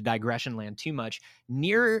throw us into digression land too much.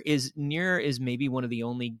 Nier is maybe one of the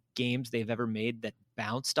only games they've ever made that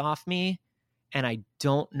bounced off me and I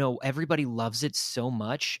don't know, everybody loves it so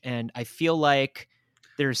much, and I feel like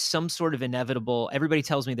there's some sort of inevitable, everybody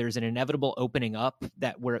tells me there's an inevitable opening up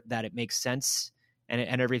that it makes sense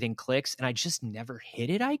and everything clicks, and I just never hit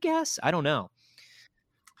it, I guess. I don't know.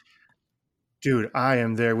 Dude, I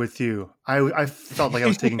am there with you. I felt like I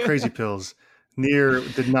was taking crazy pills. Nier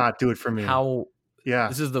did not do it for me. Yeah.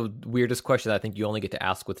 This is the weirdest question that I think you only get to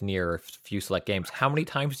ask with Nier, a few select games. How many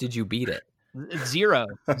times did you beat it? Zero.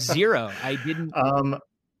 I didn't.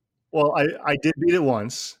 Well, I did beat it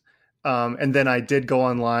once. And then I did go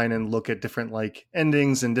online and look at different like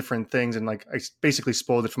endings and different things. And like, I basically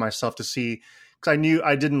spoiled it for myself to see, because I knew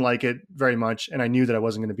I didn't like it very much. And I knew that I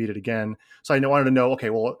wasn't going to beat it again. So I wanted to know,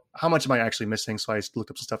 okay, well, how much am I actually missing? So I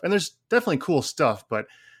looked up some stuff, and there's definitely cool stuff, but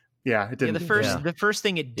yeah, it didn't. The first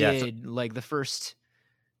thing it did, like the first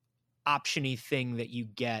option-y thing that you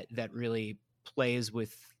get that really plays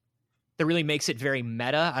with, that really makes it very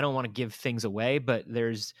meta. I don't want to give things away, but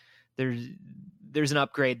there's an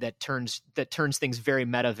upgrade that turns things very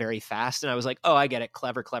meta very fast. And I was like, oh, I get it.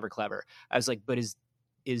 Clever. I was like, but is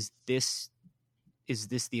this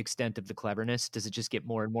the extent of the cleverness? Does it just get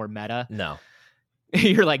more and more meta? No.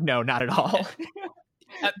 You're like, no, not at all.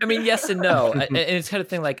 I mean, yes and no. And it's kind of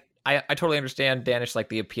thing like, I totally understand, Daanish, like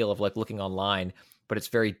the appeal of like looking online, but it's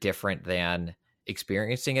very different than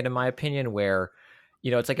experiencing it, in my opinion, where,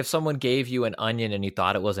 you know, it's like if someone gave you an onion and you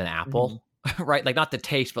thought it was an apple, right? Like not the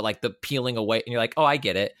taste, but like the peeling away. And you're like, oh, I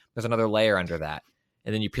get it. There's another layer under that.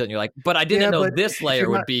 And then you peel it and you're like, but I didn't know this layer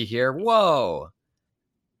would be here. Whoa.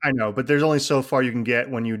 I know, but there's only so far you can get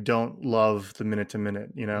when you don't love the minute to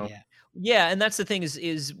minute, you know? Yeah, and that's the thing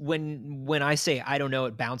is when I say I don't know,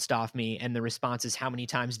 it bounced off me, and the response is how many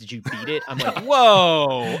times did you beat it? I'm like,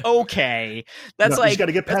 whoa, okay, that's like you got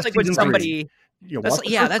to get past season somebody.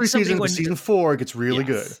 That's something when season 4 gets really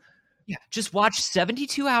good. Yeah, just watch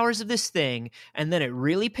 72 hours of this thing, and then it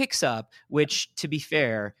really picks up. Which, to be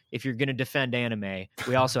fair, if you're going to defend anime,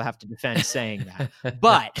 we also have to defend saying that.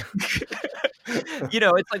 But you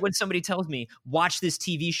know, it's like when somebody tells me, watch this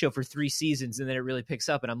TV show for 3 seasons and then it really picks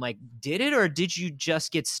up. And I'm like, did it, or did you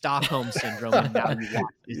just get Stockholm Syndrome and now you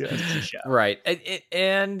watch this TV show? Right.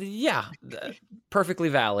 And yeah, perfectly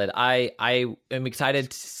valid. I am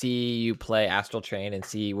excited to see you play Astral Chain and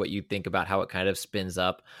see what you think about how it kind of spins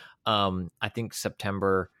up. I think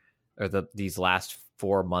September or these last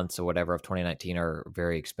 4 months or whatever of 2019 are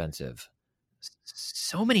very expensive.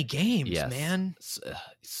 So many games, man.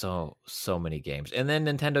 So many games. And then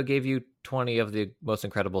Nintendo gave you 20 of the most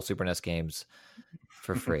incredible Super NES games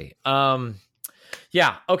for free.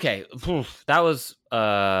 Yeah, okay. That was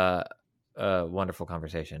a wonderful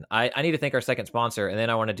conversation. I need to thank our second sponsor, and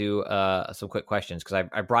then I want to do some quick questions because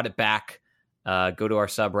I brought it back. Go to our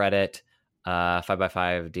subreddit,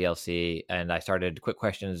 5x5 DLC, and I started quick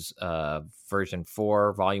questions version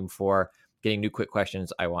 4, volume 4. Getting new quick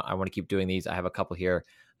questions. I want to keep doing these. I have a couple here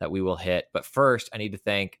that we will hit. But first, I need to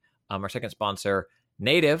thank our second sponsor,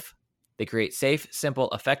 Native. They create safe, simple,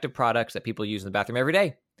 effective products that people use in the bathroom every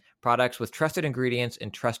day. Products with trusted ingredients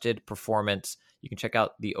and trusted performance. You can check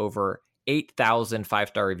out the over 8,000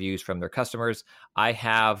 5-star reviews from their customers. I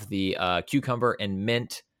have the cucumber and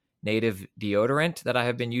mint Native deodorant that I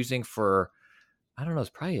have been using for, I don't know, it's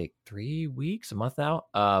probably like 3 weeks, a month now.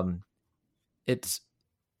 It's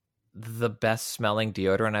the best smelling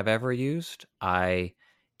deodorant I've ever used. I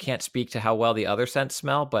can't speak to how well the other scents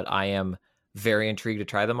smell, but I am very intrigued to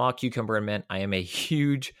try them all. Cucumber and mint, I am a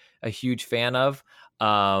huge fan of.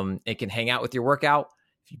 It can hang out with your workout.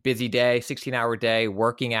 If you busy day, 16-hour day,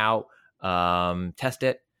 working out, test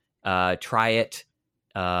it, try it.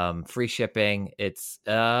 Free shipping. It's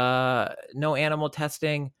no animal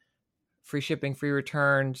testing, free shipping, free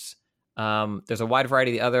returns. There's a wide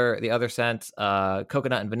variety of the other scents,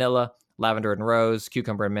 coconut and vanilla, lavender and rose,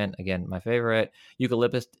 cucumber and mint. Again, my favorite.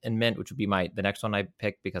 Eucalyptus and mint, which would be the next one I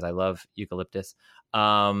picked because I love eucalyptus.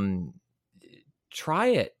 Try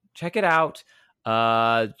it. Check it out.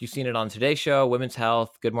 You've seen it on Today's Show, Women's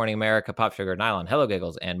Health, Good Morning America, Pop Sugar, Nylon, Hello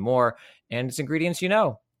Giggles, and more. And it's ingredients you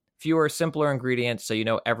know. Fewer, simpler ingredients, so you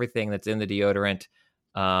know everything that's in the deodorant.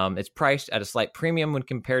 It's priced at a slight premium when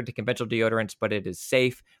compared to conventional deodorants, but it is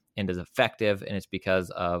safe and is effective, and it's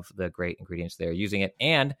because of the great ingredients they're using it.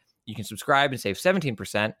 And you can subscribe and save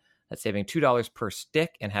 17%. That's saving $2 per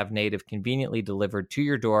stick, and have Native conveniently delivered to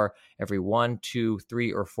your door every 1, 2,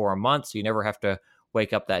 3, or 4 months, so you never have to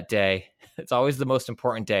wake up that day. It's always the most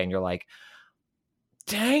important day, and you're like,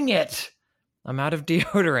 dang it, I'm out of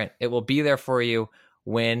deodorant. It will be there for you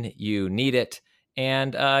when you need it.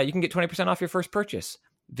 And you can get 20% off your first purchase.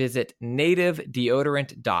 Visit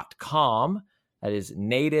nativedeodorant.com. That is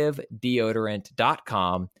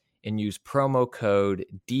nativedeodorant.com. and use promo code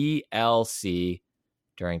DLC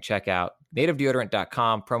during checkout.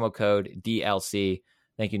 NativeDeodorant.com, promo code DLC.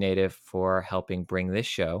 Thank you, Native, for helping bring this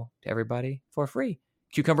show to everybody for free.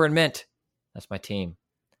 Cucumber and mint. That's my team.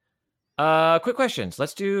 Quick questions.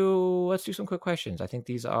 Let's do some quick questions. I think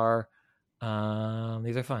these are fun.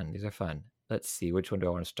 These are fun. Let's see. Which one do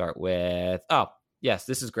I want to start with? Oh, yes,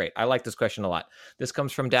 this is great. I like this question a lot. This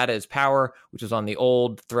comes from Data is Power, which is on the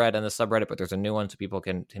old thread and the subreddit, but there's a new one so people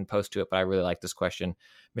can post to it. But I really like this question.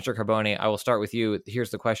 Mr. Carboni, I will start with you.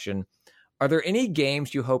 Here's the question. Are there any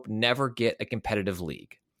games you hope never get a competitive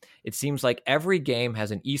league? It seems like every game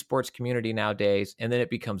has an esports community nowadays, and then it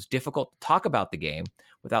becomes difficult to talk about the game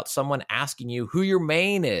without someone asking you who your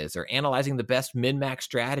main is or analyzing the best min-max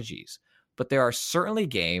strategies. But there are certainly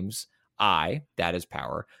games that is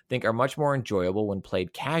Power, think are much more enjoyable when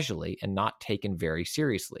played casually and not taken very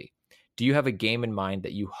seriously. Do you have a game in mind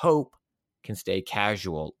that you hope can stay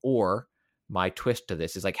casual? Or my twist to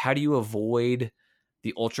this is like, how do you avoid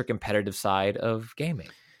the ultra competitive side of gaming?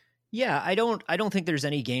 Yeah, I don't think there's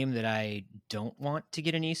any game that I don't want to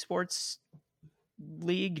get an esports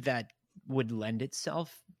league that would lend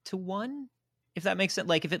itself to one, if that makes sense.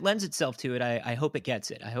 Like if it lends itself to it, I hope it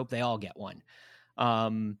gets it. I hope they all get one.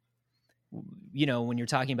 When you're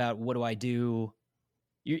talking about what do I do,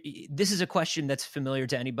 this is a question that's familiar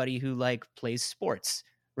to anybody who like plays sports,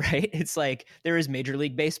 right? It's like there is Major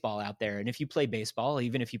League Baseball out there. And if you play baseball,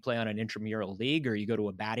 even if you play on an intramural league or you go to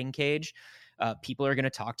a batting cage, people are going to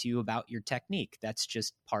talk to you about your technique. That's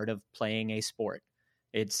just part of playing a sport.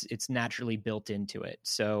 It's naturally built into it.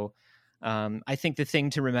 So I think the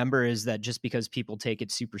thing to remember is that just because people take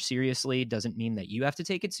it super seriously doesn't mean that you have to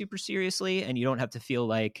take it super seriously, and you don't have to feel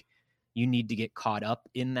like you need to get caught up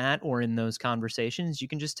in that or in those conversations. You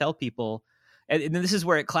can just tell people, and this is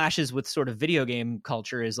where it clashes with sort of video game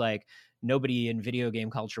culture, is like nobody in video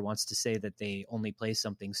game culture wants to say that they only play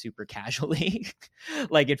something super casually.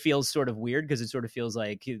 Like it feels sort of weird because it sort of feels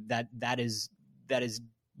like that is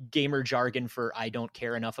gamer jargon for I don't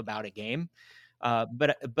care enough about a game.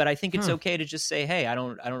 But I think it's okay to just say, hey, I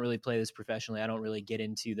don't really play this professionally. I don't really get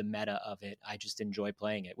into the meta of it. I just enjoy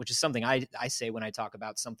playing it, which is something I say when I talk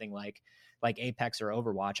about something like Apex or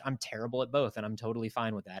Overwatch. I'm terrible at both, and I'm totally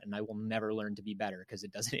fine with that. And I will never learn to be better because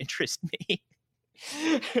it doesn't interest me.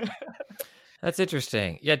 That's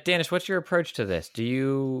interesting. Yeah, Daanish, what's your approach to this? Do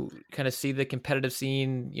you kind of see the competitive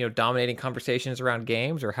scene, dominating conversations around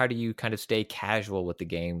games, or how do you kind of stay casual with the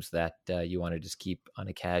games that you want to just keep on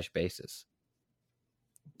a cash basis?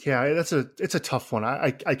 Yeah, it's a tough one.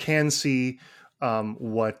 I can see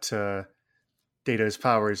what Data is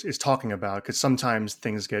Power is talking about, because sometimes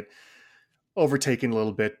things get overtaken a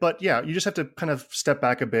little bit. But yeah, you just have to kind of step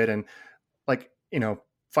back a bit, and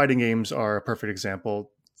fighting games are a perfect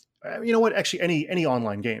example. You know what? Actually, any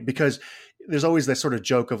online game, because there's always that sort of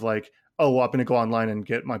joke of like, oh, well, I'm going to go online and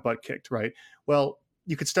get my butt kicked, right? Well,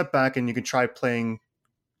 you could step back and you can try playing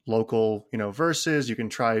local, versus. You can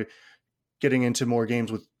try getting into more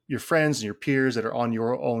games with your friends and your peers that are on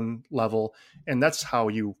your own level. And that's how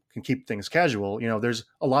you can keep things casual. There's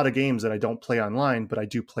a lot of games that I don't play online, but I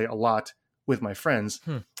do play a lot with my friends.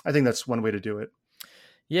 I think that's one way to do it.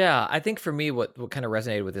 Yeah, I think for me, what kind of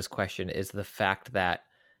resonated with this question is the fact that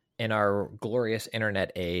in our glorious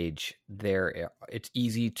internet age, it's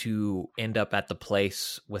easy to end up at the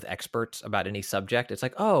place with experts about any subject. It's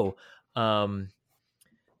like,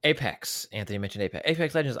 Apex. Anthony mentioned Apex.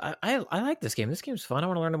 Apex Legends. I like this game. This game's fun. I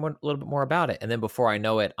want to learn a little bit more about it. And then before I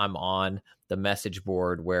know it, I'm on the message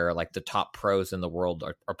board where like the top pros in the world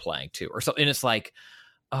are playing too, or something. And it's like,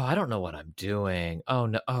 oh, I don't know what I'm doing. Oh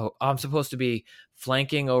no. Oh, I'm supposed to be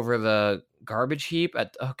flanking over the garbage heap.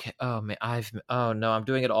 Oh man, I'm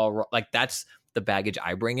doing it all wrong. Like that's the baggage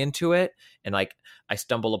I bring into it. And like I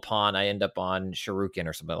end up on Shuriken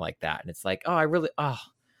or something like that. And it's like,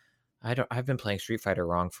 I've been playing Street Fighter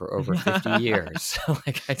wrong for over 50 years.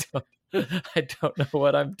 Like I don't know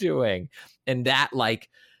what I'm doing. And that like,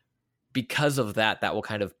 because of that will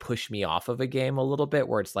kind of push me off of a game a little bit,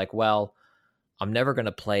 where it's like, well, I'm never going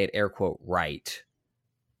to play it air quote right.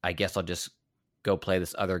 I guess I'll just go play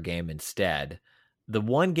this other game instead. The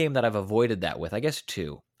one game that I've avoided that with, I guess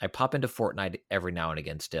two. I pop into Fortnite every now and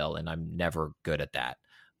again still, and I'm never good at that.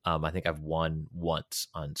 I think I've won once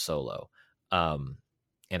on solo. And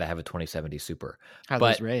I have a 2070 Super. Got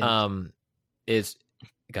those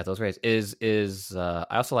raised. I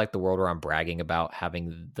also like the world where I'm bragging about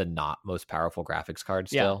having the not most powerful graphics card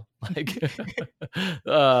still. Yeah. Like, did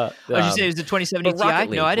you say it was the 2070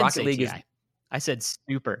 Ti? No, I didn't say Ti. I said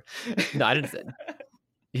Super. No, I didn't say.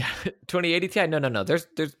 Yeah, 2080 Ti. No. There's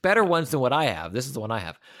better ones than what I have. This is the one I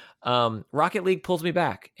have. Rocket League pulls me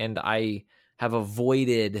back, and I have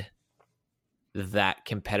avoided that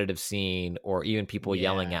competitive scene or even people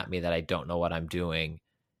yelling at me that I don't know what I'm doing,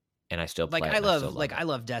 and I still play. Like it. I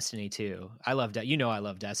love Destiny too. I love I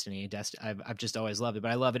love Destiny. I've just always loved it,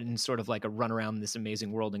 but I love it in sort of like a run around this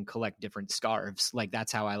amazing world and collect different scarves. Like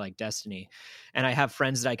that's how I like Destiny. And I have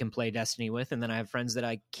friends that I can play Destiny with, and then I have friends that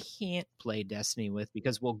I can't play Destiny with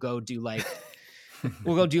because we'll go do like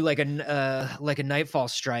a Nightfall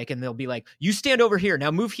strike, and they'll be like, "You stand over here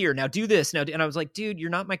now, move here now, do this now." And I was like, "Dude, you're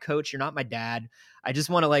not my coach, you're not my dad. I just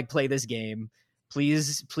want to like play this game.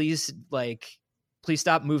 Please,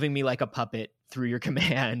 stop moving me like a puppet through your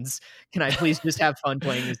commands. Can I please just have fun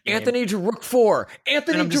playing this game?" Anthony to Rook 4.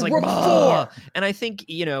 Anthony to like, Rook 4. And I think,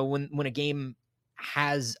 when a game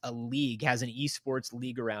has an esports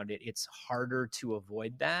league around it, it's harder to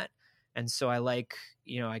avoid that. And so I like,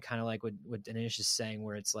 I kind of like what Daanish is saying,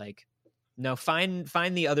 where it's like, no, find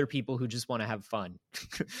the other people who just want to have fun.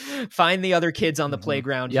 Find the other kids on the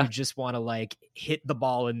playground who just want to like hit the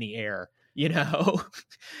ball in the air,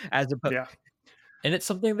 as opposed. Yeah. And it's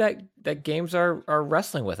something that games are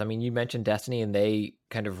wrestling with. I mean, you mentioned Destiny, and they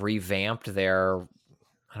kind of revamped their,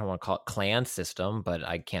 I don't want to call it clan system, but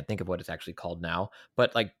I can't think of what it's actually called now.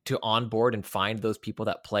 But like to onboard and find those people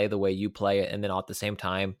that play the way you play it, and then at the same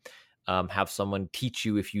time, have someone teach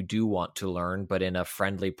you if you do want to learn, but in a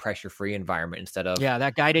friendly, pressure-free environment instead of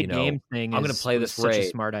that guided game thing. I'm going to play this such a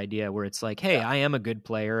smart idea where it's like, hey, I am a good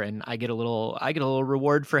player, and I get a little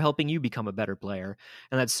reward for helping you become a better player,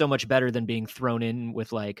 and that's so much better than being thrown in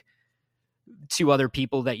with like two other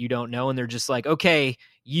people that you don't know, and they're just like, okay,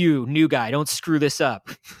 you new guy, don't screw this up,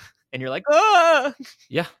 and you're like, ah,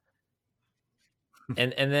 yeah.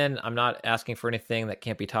 And then I'm not asking for anything that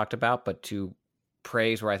can't be talked about, but to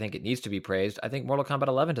praise where I think it needs to be praised. I think Mortal Kombat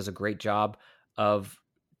 11 does a great job of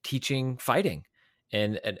teaching fighting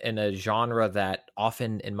in a genre that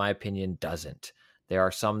often, in my opinion, doesn't. There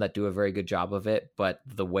are some that do a very good job of it, but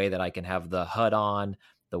the way that I can have the HUD on,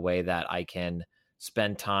 the way that I can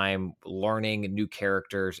spend time learning new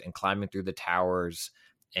characters and climbing through the towers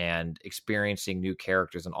and experiencing new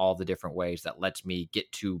characters in all the different ways that lets me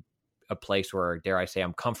get to a place where, dare I say,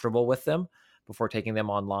 I'm comfortable with them before taking them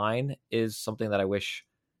online is something that I wish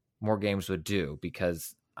more games would do,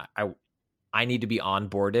 because I need to be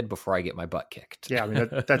onboarded before I get my butt kicked. Yeah, I mean,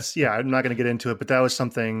 that's I'm not going to get into it, but that was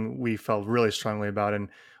something we felt really strongly about and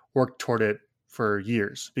worked toward it for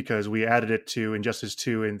years, because we added it to Injustice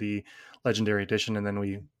 2 in the Legendary Edition, and then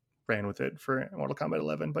we ran with it for Mortal Kombat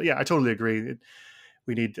 11. But yeah, I totally agree.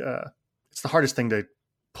 We need it's the hardest thing to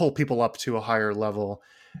pull people up to a higher level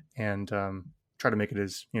and try to make it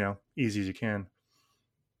as easy as you can.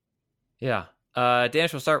 Yeah.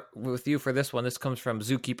 Daanish, we'll start with you for this one. This comes from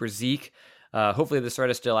Zookeeper Zeke. Hopefully this thread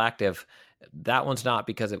is still active. That one's not,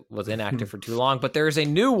 because it was inactive for too long, but there is a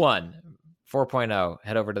new one, 4.0.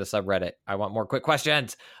 Head over to the subreddit. I want more quick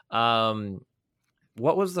questions.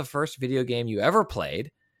 What was the first video game you ever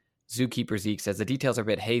played? Zookeeper Zeke says the details are a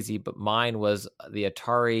bit hazy, but mine was the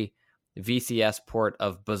Atari VCS port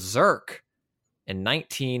of Berserk in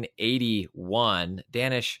 1981.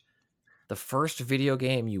 Daanish, the first video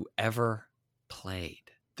game you ever played?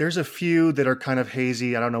 There's a few that are kind of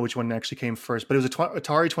hazy. I don't know which one actually came first, but it was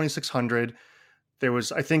Atari 2600. There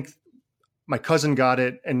was, I think my cousin got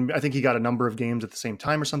it, and I think he got a number of games at the same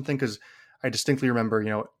time or something, because I distinctly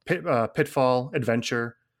remember, Pitfall,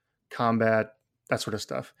 Adventure, Combat, that sort of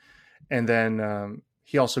stuff. And then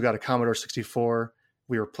he also got a Commodore 64.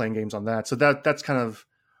 We were playing games on that. So that's kind of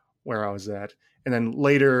where I was at. And then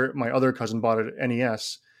later, my other cousin bought an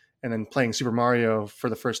NES, and then playing Super Mario for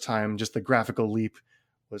the first time, just the graphical leap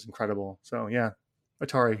was incredible. So yeah,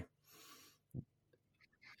 Atari.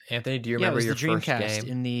 Anthony, do you remember your the first Dreamcast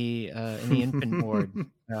game? in the infant ward?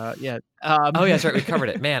 Yeah. Oh yeah, sorry, we covered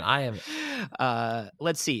it. Man, I am.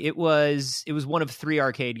 Let's see. It was one of 3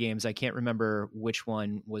 arcade games. I can't remember which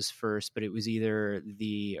one was first, but it was either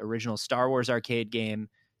the original Star Wars arcade game,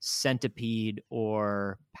 Centipede,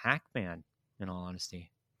 or Pac-Man, in all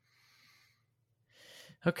honesty.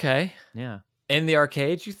 Okay. Yeah. In the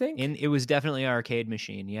arcades, you think? It was definitely an arcade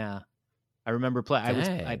machine. Yeah. I remember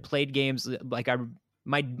I played games like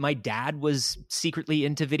my dad was secretly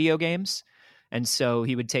into video games, and so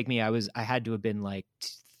he would take me. I had to have been like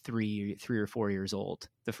 3 or 4 years old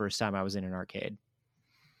the first time I was in an arcade.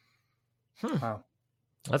 Wow.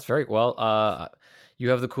 That's very well. You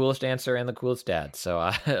have the coolest answer and the coolest dad. So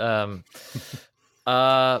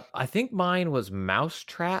I think mine was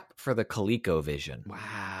Mousetrap for the ColecoVision.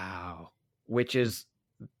 Wow. Which is,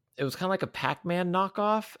 it was kind of like a Pac-Man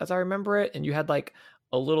knockoff, as I remember it. And you had like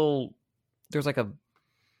a little. There's like a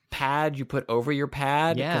pad you put over your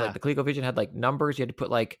pad. 'Cause, Yeah. like the ColecoVision had like numbers. You had to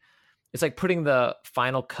put like it's like putting the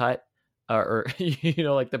Final Cut or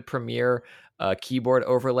like the Premiere keyboard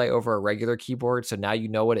overlay over a regular keyboard. So now you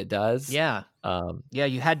know what it does. Yeah. Um, Yeah,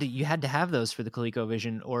 you had to have those for the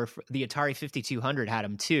ColecoVision, or the Atari 5200 had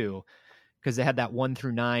them too, because they had that 1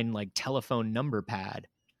 through 9 like telephone number pad.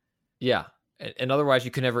 Yeah. And otherwise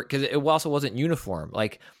you could never, because it also wasn't uniform.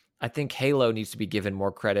 Like I think Halo needs to be given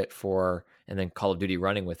more credit for, and then Call of Duty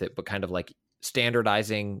running with it, but kind of like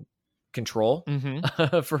standardizing control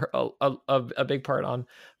for a big part on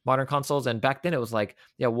modern consoles. And back then it was like,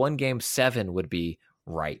 yeah, one game 7 would be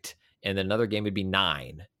right. And then another game would be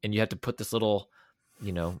 9. And you had to put this little,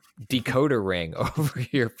 decoder ring over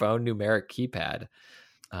your phone numeric keypad.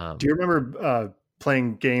 Do you remember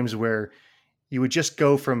playing games where you would just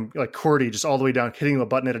go from like QWERTY just all the way down, hitting a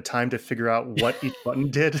button at a time to figure out what each button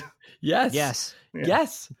did? Yes. Yeah.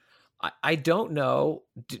 Yes. I don't know.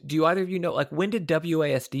 Do either of you know, like, when did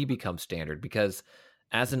WASD become standard? Because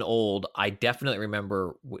as an old, I definitely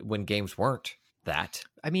remember when games weren't that.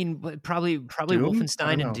 I mean, probably Doom?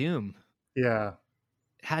 Wolfenstein and Doom. Yeah.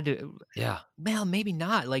 Had to. Yeah. Well, maybe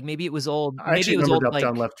not. Like maybe it was old. I Maybe actually it was remember old, up, like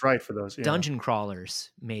down, left, right for those. Yeah. dungeon crawlers.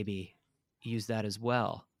 Maybe use that as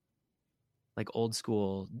well. Like old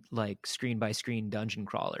school, like screen by screen dungeon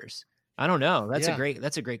crawlers. I don't know. That's a great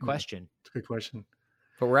question. It's a good question.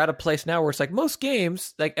 But we're at a place now where it's like most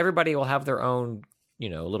games, like everybody will have their own,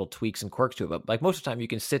 little tweaks and quirks to it. But like most of the time you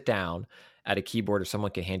can sit down at a keyboard or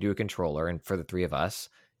someone can hand you a controller. And for the three of us,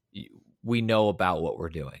 we know about what we're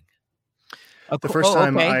doing. The first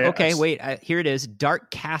time wait. Here it is.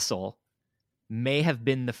 Dark Castle may have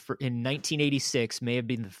been in 1986, may have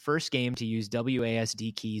been the first game to use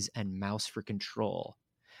WASD keys and mouse for control.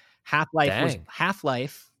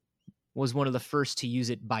 Half-Life was one of the first to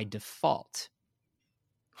use it by default.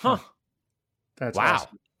 Huh. That's wow.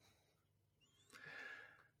 Awesome.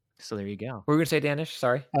 So there you go. What were we going to say, Daanish?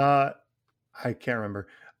 Sorry. I can't remember.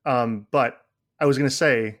 But I was going to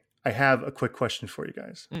say, I have a quick question for you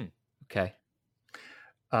guys. Okay.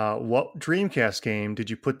 What Dreamcast game did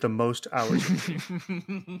you put the most hours into?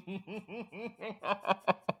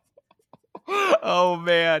 Oh,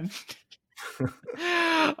 man.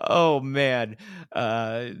 Oh, man.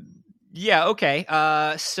 Yeah, okay.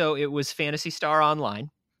 So it was Phantasy Star Online.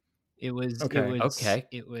 It was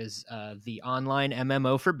the online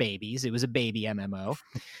MMO for babies. It was a baby MMO.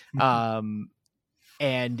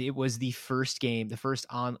 And it was the first game, first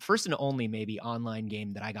and only maybe online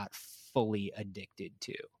game that I got fully addicted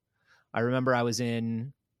to. I remember I was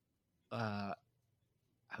in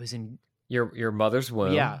your mother's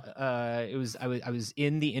womb. Yeah. I was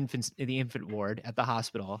in the infant ward at the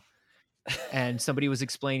hospital, and somebody was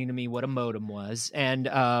explaining to me what a modem was. And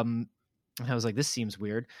I was like, this seems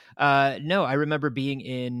weird. No, I remember being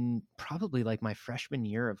in probably like my freshman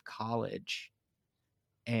year of college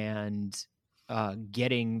and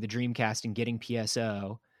getting the Dreamcast and getting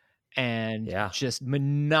PSO and just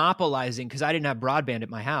monopolizing, because I didn't have broadband at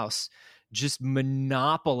my house, just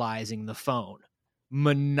monopolizing the phone.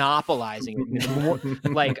 Monopolizing it.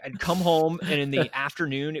 Like I'd come home and in the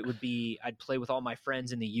afternoon I'd play with all my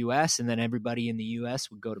friends in the US, and then everybody in the US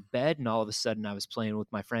would go to bed, and all of a sudden I was playing with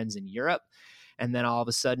my friends in Europe, and then all of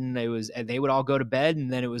a sudden they would all go to bed,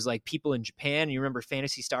 and then it was like people in Japan. And you remember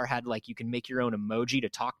Phantasy Star had like you can make your own emoji to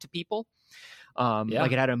talk to people.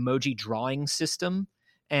 Like it had an emoji drawing system.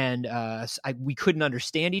 And we couldn't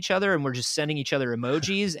understand each other, and we're just sending each other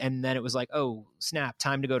emojis. And then it was like, oh, snap,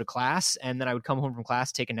 time to go to class. And then I would come home from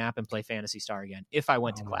class, take a nap, and play Phantasy Star again if I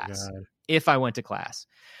went to class. If I went to class.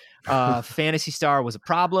 Phantasy Star was a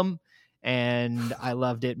problem, and I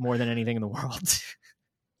loved it more than anything in the world.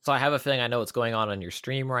 So I have a feeling I know what's going on your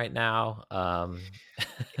stream right now.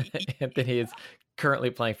 Anthony is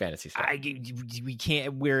currently playing Phantasy Star. We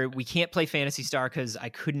can't play Phantasy Star because I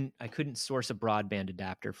couldn't source a broadband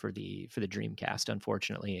adapter for the Dreamcast.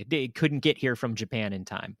 Unfortunately, it couldn't get here from Japan in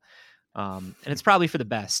time, and it's probably for the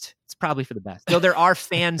best. Though there are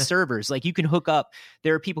fan servers, like you can hook up.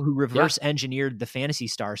 There are people who reverse engineered the Phantasy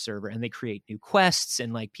Star server, and they create new quests,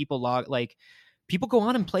 and like people go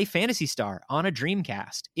on and play Phantasy Star on a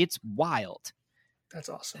Dreamcast. It's wild. That's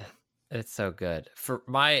awesome. It's so good. For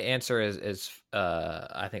my answer is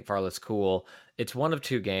I think far less cool. It's one of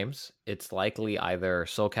two games. It's likely either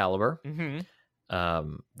Soul Calibur,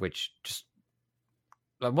 which just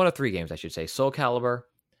one of three games, I should say. Soul Calibur,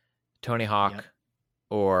 Tony Hawk,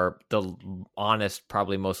 or the honest,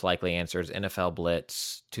 probably most likely answer is NFL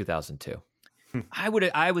Blitz 2002. I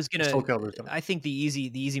was Soul gonna. Calibur's coming. I think the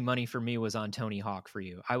easy money for me was on Tony Hawk for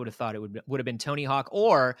you. I would have thought it would have been Tony Hawk,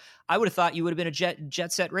 or I would have thought you would have been a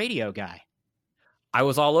Jet Set Radio guy. I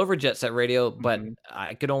was all over Jet Set Radio, but Mhm.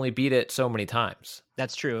 I could only beat it so many times.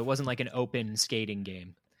 That's true. It wasn't like an open skating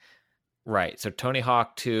game. Right. So Tony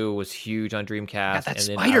Hawk 2 was huge on Dreamcast. Got that and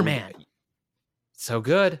then Spider-Man. So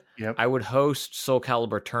good. Yep. I would host Soul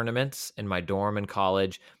Calibur tournaments in my dorm in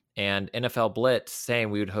college, and NFL Blitz,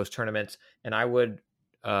 same. We would host tournaments, and I would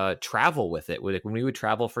travel with it. When we would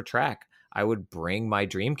travel for track, I would bring my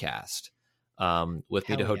Dreamcast with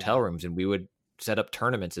me to hotel rooms, and we would set up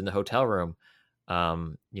tournaments in the hotel room.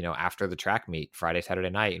 After the track meet, Friday,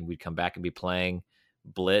 Saturday night, and we'd come back and be playing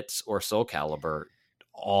Blitz or Soul Calibur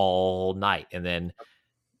all night, and then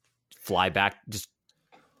fly back just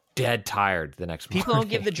dead tired the next morning. People don't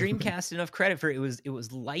give the Dreamcast enough credit for it. It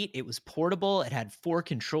was light, it was portable, it had 4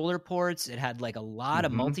 controller ports, it had like a lot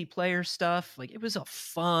of multiplayer stuff. Like, it was a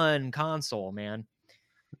fun console, man.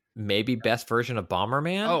 Maybe best version of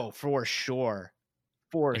Bomberman. Oh, for sure.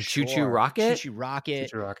 And Choo Choo Rocket? Choo Choo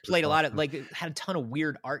Rocket. Played a lot of, had a ton of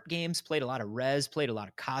weird art games, played a lot of Rez, played a lot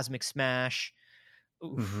of Cosmic Smash.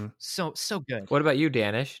 Oof, so good. What about you,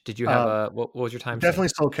 Daanish? Did you have what was your time? Definitely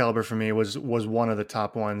Soul Calibur for me was one of the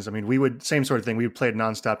top ones. I mean, we would, same sort of thing. We would play it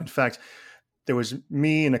nonstop. In fact, there was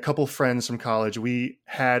me and a couple friends from college. We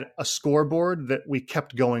had a scoreboard that we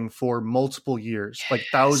kept going for multiple years, like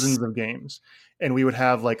thousands of games. And we would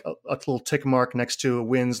have like a little tick mark next to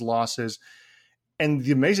wins, losses. And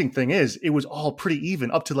the amazing thing is, it was all pretty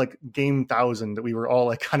even up to like game 1,000 that we were all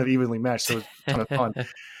like kind of evenly matched. So it was a ton of fun.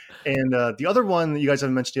 And the other one that you guys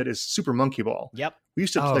haven't mentioned yet is Super Monkey Ball. Yep. We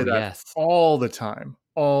used to play that all the time.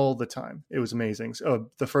 It was amazing.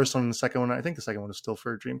 So, the first one and the second one, I think the second one was still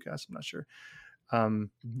for Dreamcast. I'm not sure.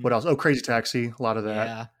 What else? Oh, Crazy Taxi. A lot of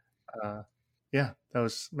that. Yeah. That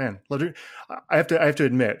was, man. I have to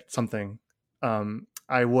admit something.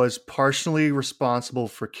 I was partially responsible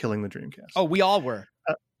for killing the Dreamcast. Oh, we all were.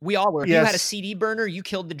 If you had a CD burner, you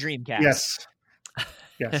killed the Dreamcast.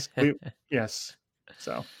 Yes. Yes.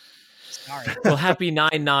 So, sorry. Well, happy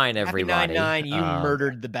 9/9, everybody. Happy 9/9, you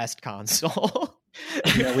murdered the best console.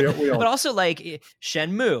 Yeah, we all. But also, like,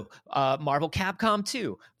 Shenmue, Marvel Capcom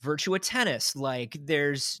 2, Virtua Tennis. Like,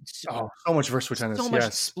 there's so much Virtua Tennis. So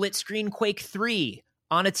much split screen Quake 3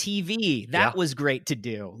 on a TV. That was great to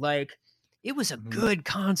do. Like, it was a good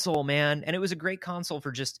console, man. And it was a great console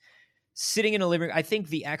for just sitting in a living room. I think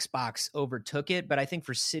the Xbox overtook it, but I think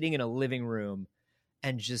for sitting in a living room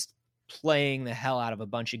and just playing the hell out of a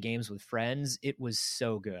bunch of games with friends, it was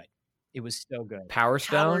so good. Power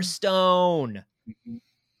Stone.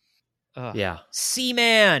 Yeah.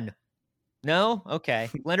 Seaman. No? Okay.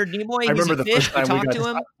 Leonard Nimoy. I remember the fish. first time we talked to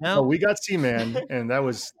him. No, we got Seaman, and that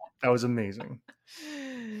was amazing.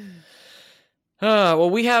 Well,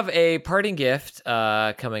 we have a parting gift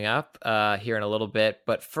coming up here in a little bit.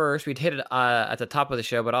 But first, we'd hit it at the top of the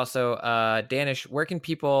show. But also, Daanish, where can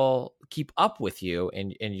people keep up with you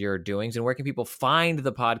in your doings? And where can people find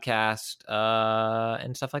the podcast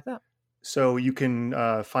and stuff like that? So you can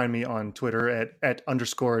find me on Twitter at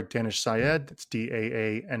 _Daanish Syed. It's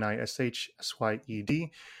DAANISHSYED.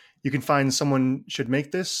 You can find Someone Should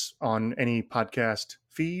Make This on any podcast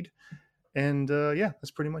feed. And that's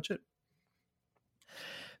pretty much it.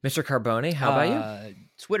 Mr. Carboni, how about you?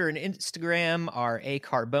 Twitter and Instagram are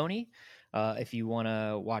Carboni. If you want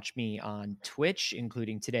to watch me on Twitch,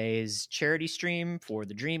 including today's charity stream for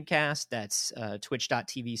the Dreamcast, that's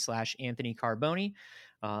twitch.tv/Anthony Carboni.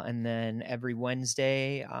 And then every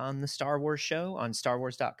Wednesday on the Star Wars show on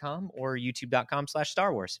starwars.com or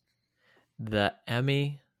youtube.com/Star Wars. The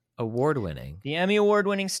Emmy award-winning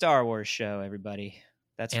Star Wars show, everybody.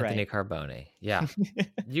 That's Anthony right. Carboni. Yeah.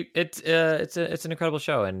 It's an incredible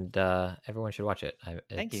show, and everyone should watch it.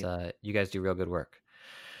 Thank you. You guys do real good work.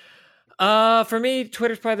 For me,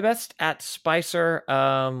 Twitter's probably the best, at Spicer.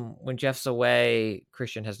 When Jeff's away,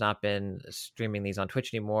 Christian has not been streaming these on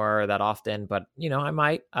Twitch anymore that often, but I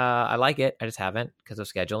might. I like it. I just haven't because of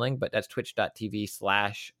scheduling, but that's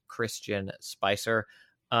twitch.tv/Christian Spicer.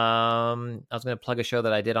 I was going to plug a show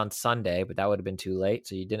that I did on Sunday, but that would have been too late.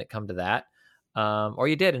 So you didn't come to that. Or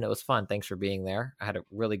you did, and it was fun. Thanks for being there. I had a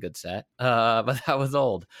really good set, but that was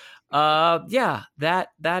old.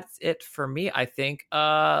 That's it for me, I think.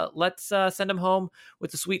 Let's send him home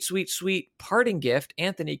with a sweet, sweet, sweet parting gift.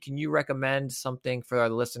 Anthony, can you recommend something for our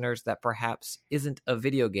listeners that perhaps isn't a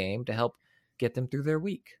video game to help get them through their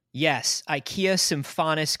week? Yes, IKEA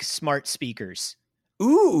Symfonisk smart speakers.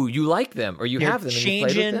 Ooh, you like them, or you They're have them and you played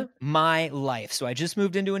with changing them? my life. So I just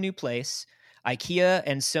moved into a new place. IKEA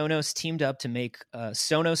and Sonos teamed up to make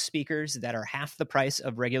Sonos speakers that are half the price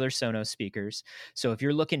of regular Sonos speakers. So if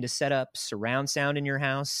you're looking to set up surround sound in your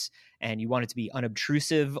house and you want it to be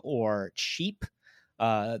unobtrusive or cheap,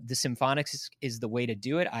 the Symphonics is the way to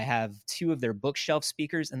do it. I have 2 of their bookshelf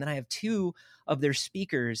speakers, and then I have 2 of their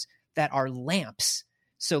speakers that are lamps.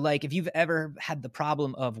 So like if you've ever had the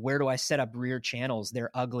problem of where do I set up rear channels?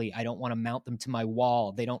 They're ugly. I don't want to mount them to my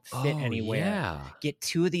wall. They don't fit anywhere. Yeah. Get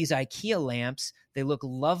 2 of these IKEA lamps. They look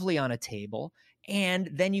lovely on a table. And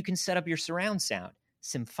then you can set up your surround sound.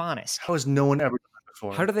 Symphonics. How has no one ever done that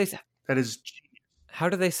before? How do they That is genius. How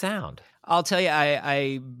do they sound? I'll tell you,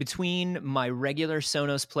 I between my regular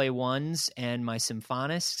Sonos Play 1s and my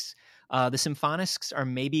Symphonics, the Symphonics are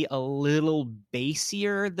maybe a little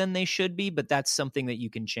bassier than they should be, but that's something that you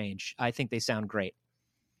can change. I think they sound great.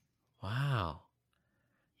 Wow.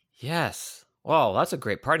 Yes. Well, that's a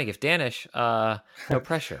great party gift. Daanish, no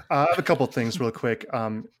pressure. I have a couple things real quick.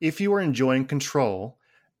 If you are enjoying Control,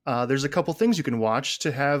 there's a couple things you can watch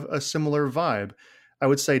to have a similar vibe. I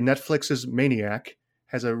would say Netflix's Maniac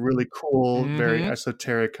has a really cool, very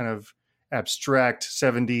esoteric, kind of abstract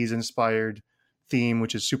 70s inspired theme,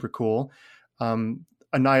 which is super cool.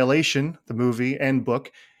 Annihilation, the movie and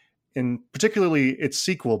book, and particularly its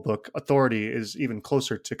sequel book, Authority, is even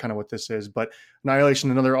closer to kind of what this is. But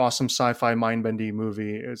Annihilation, another awesome sci-fi mind-bending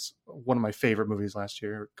movie, is one of my favorite movies last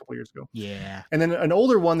year, a couple years ago. Yeah. And then an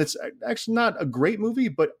older one that's actually not a great movie,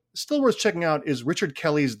 but still worth checking out is Richard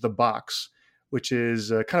Kelly's The Box, which is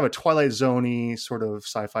kind of a Twilight Zone-y sort of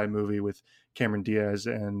sci-fi movie with Cameron Diaz.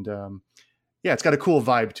 And yeah, it's got a cool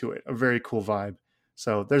vibe to it, a very cool vibe.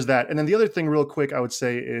 So there's that. And then the other thing real quick I would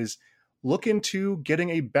say is look into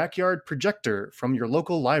getting a backyard projector from your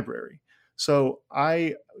local library. So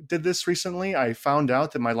I did this recently. I found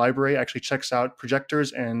out that my library actually checks out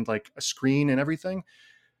projectors and like a screen and everything.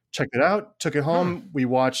 Checked it out, took it home. We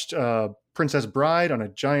watched Princess Bride on a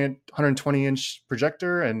giant 120-inch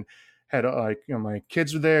projector and had my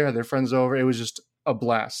kids were there, had their friends over. It was just a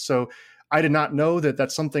blast. So I did not know that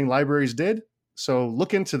that's something libraries did. So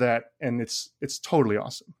look into that, and it's totally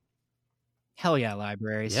awesome. Hell yeah,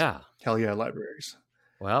 libraries. Yeah. Hell yeah, libraries.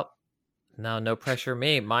 Well, no pressure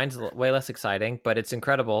me. Mine's way less exciting, but it's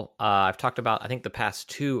incredible. I've talked about, I think, the past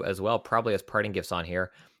 2 as well, probably as parting gifts on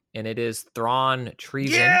here. And it is Thrawn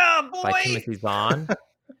Treason by Timothy Zahn.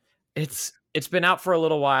 It's been out for a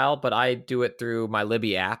little while, but I do it through my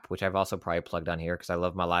Libby app, which I've also probably plugged on here because I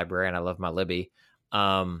love my library and I love my Libby.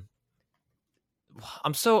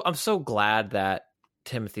 I'm so glad that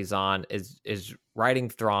Timothy Zahn is writing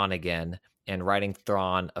Thrawn again and writing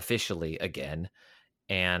Thrawn officially again.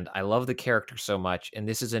 And I love the character so much. And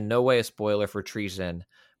this is in no way a spoiler for Treason.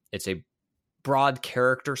 It's a broad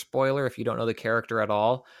character spoiler if you don't know the character at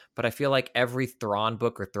all. But I feel like every Thrawn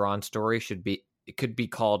book or Thrawn story could be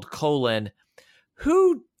called :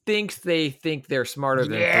 who thinks they think they're smarter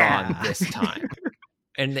than Thrawn this time?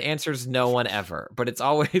 And the answer is no one ever. But it's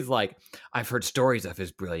always like, I've heard stories of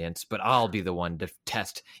his brilliance, but I'll be the one to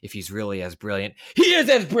test if he's really as brilliant. He is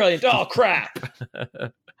as brilliant. Oh, crap.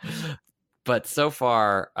 But so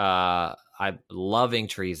far, I'm loving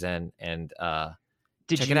Treason, and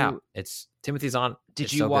check it out. It's Timothy Zahn.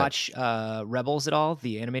 Did you watch Rebels at all,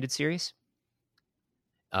 the animated series?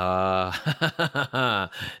 Did I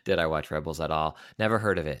watch Rebels at all? Never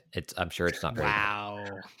heard of it. I'm sure it's not very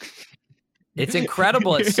good. It's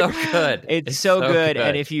incredible. It's so good. It's so good.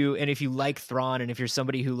 And if you like Thrawn, and if you're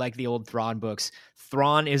somebody who liked the old Thrawn books,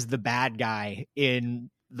 Thrawn is the bad guy in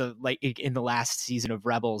the last season of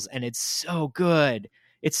Rebels, and it's so good.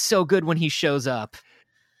 It's so good when he shows up.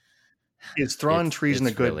 Is Thrawn Treason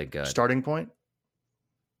a good, really good starting point?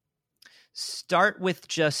 Start with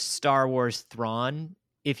just Star Wars Thrawn.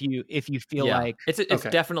 If you feel like it's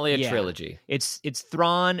definitely a trilogy. It's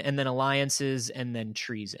Thrawn, and then Alliances, and then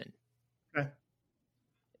Treason. Okay.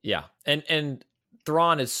 Yeah, and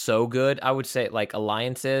Thrawn is so good. I would say like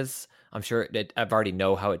Alliances. I'm sure I've already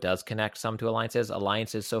know how it does connect some to Alliances.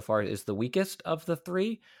 Alliances so far is the weakest of the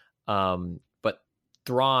 3, but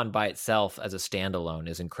Thrawn by itself as a standalone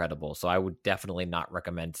is incredible. So I would definitely not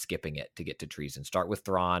recommend skipping it to get to Treason. Start with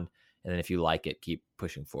Thrawn, and then if you like it, keep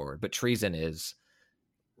pushing forward. But Treason is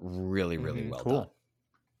really, really well done.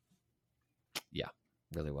 Yeah.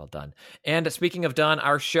 Really well done. And speaking of done,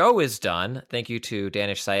 our show is done. Thank you to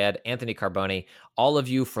Daanish, Syed, Anthony Carboni, all of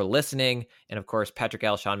you for listening. And of course, Patrick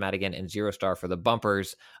L., Sean Madigan, and Zero Star for the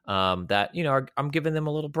bumpers that, I'm giving them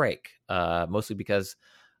a little break, mostly because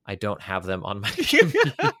I don't have them on my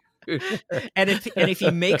computer. and if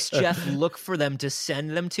he makes Jeff look for them to send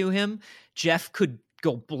them to him, Jeff could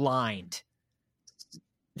go blind.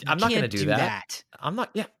 I'm not going to do that. I'm not.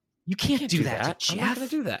 Yeah. You can't do that to I'm Jeff. not going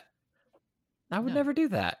to do that. I would never do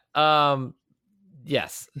that.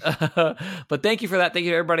 Yes. But thank you for that. Thank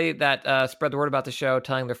you to everybody that spread the word about the show,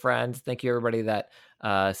 telling their friends. Thank you everybody that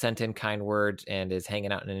sent in kind words and is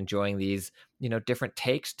hanging out and enjoying these, different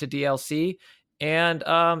takes to DLC. And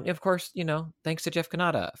of course, thanks to Jeff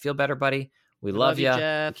Kanata. Feel better, buddy. We love you.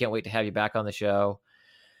 Jeff. We can't wait to have you back on the show.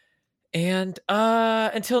 And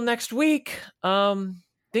until next week,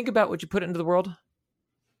 think about what you put into the world.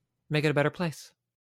 Make it a better place.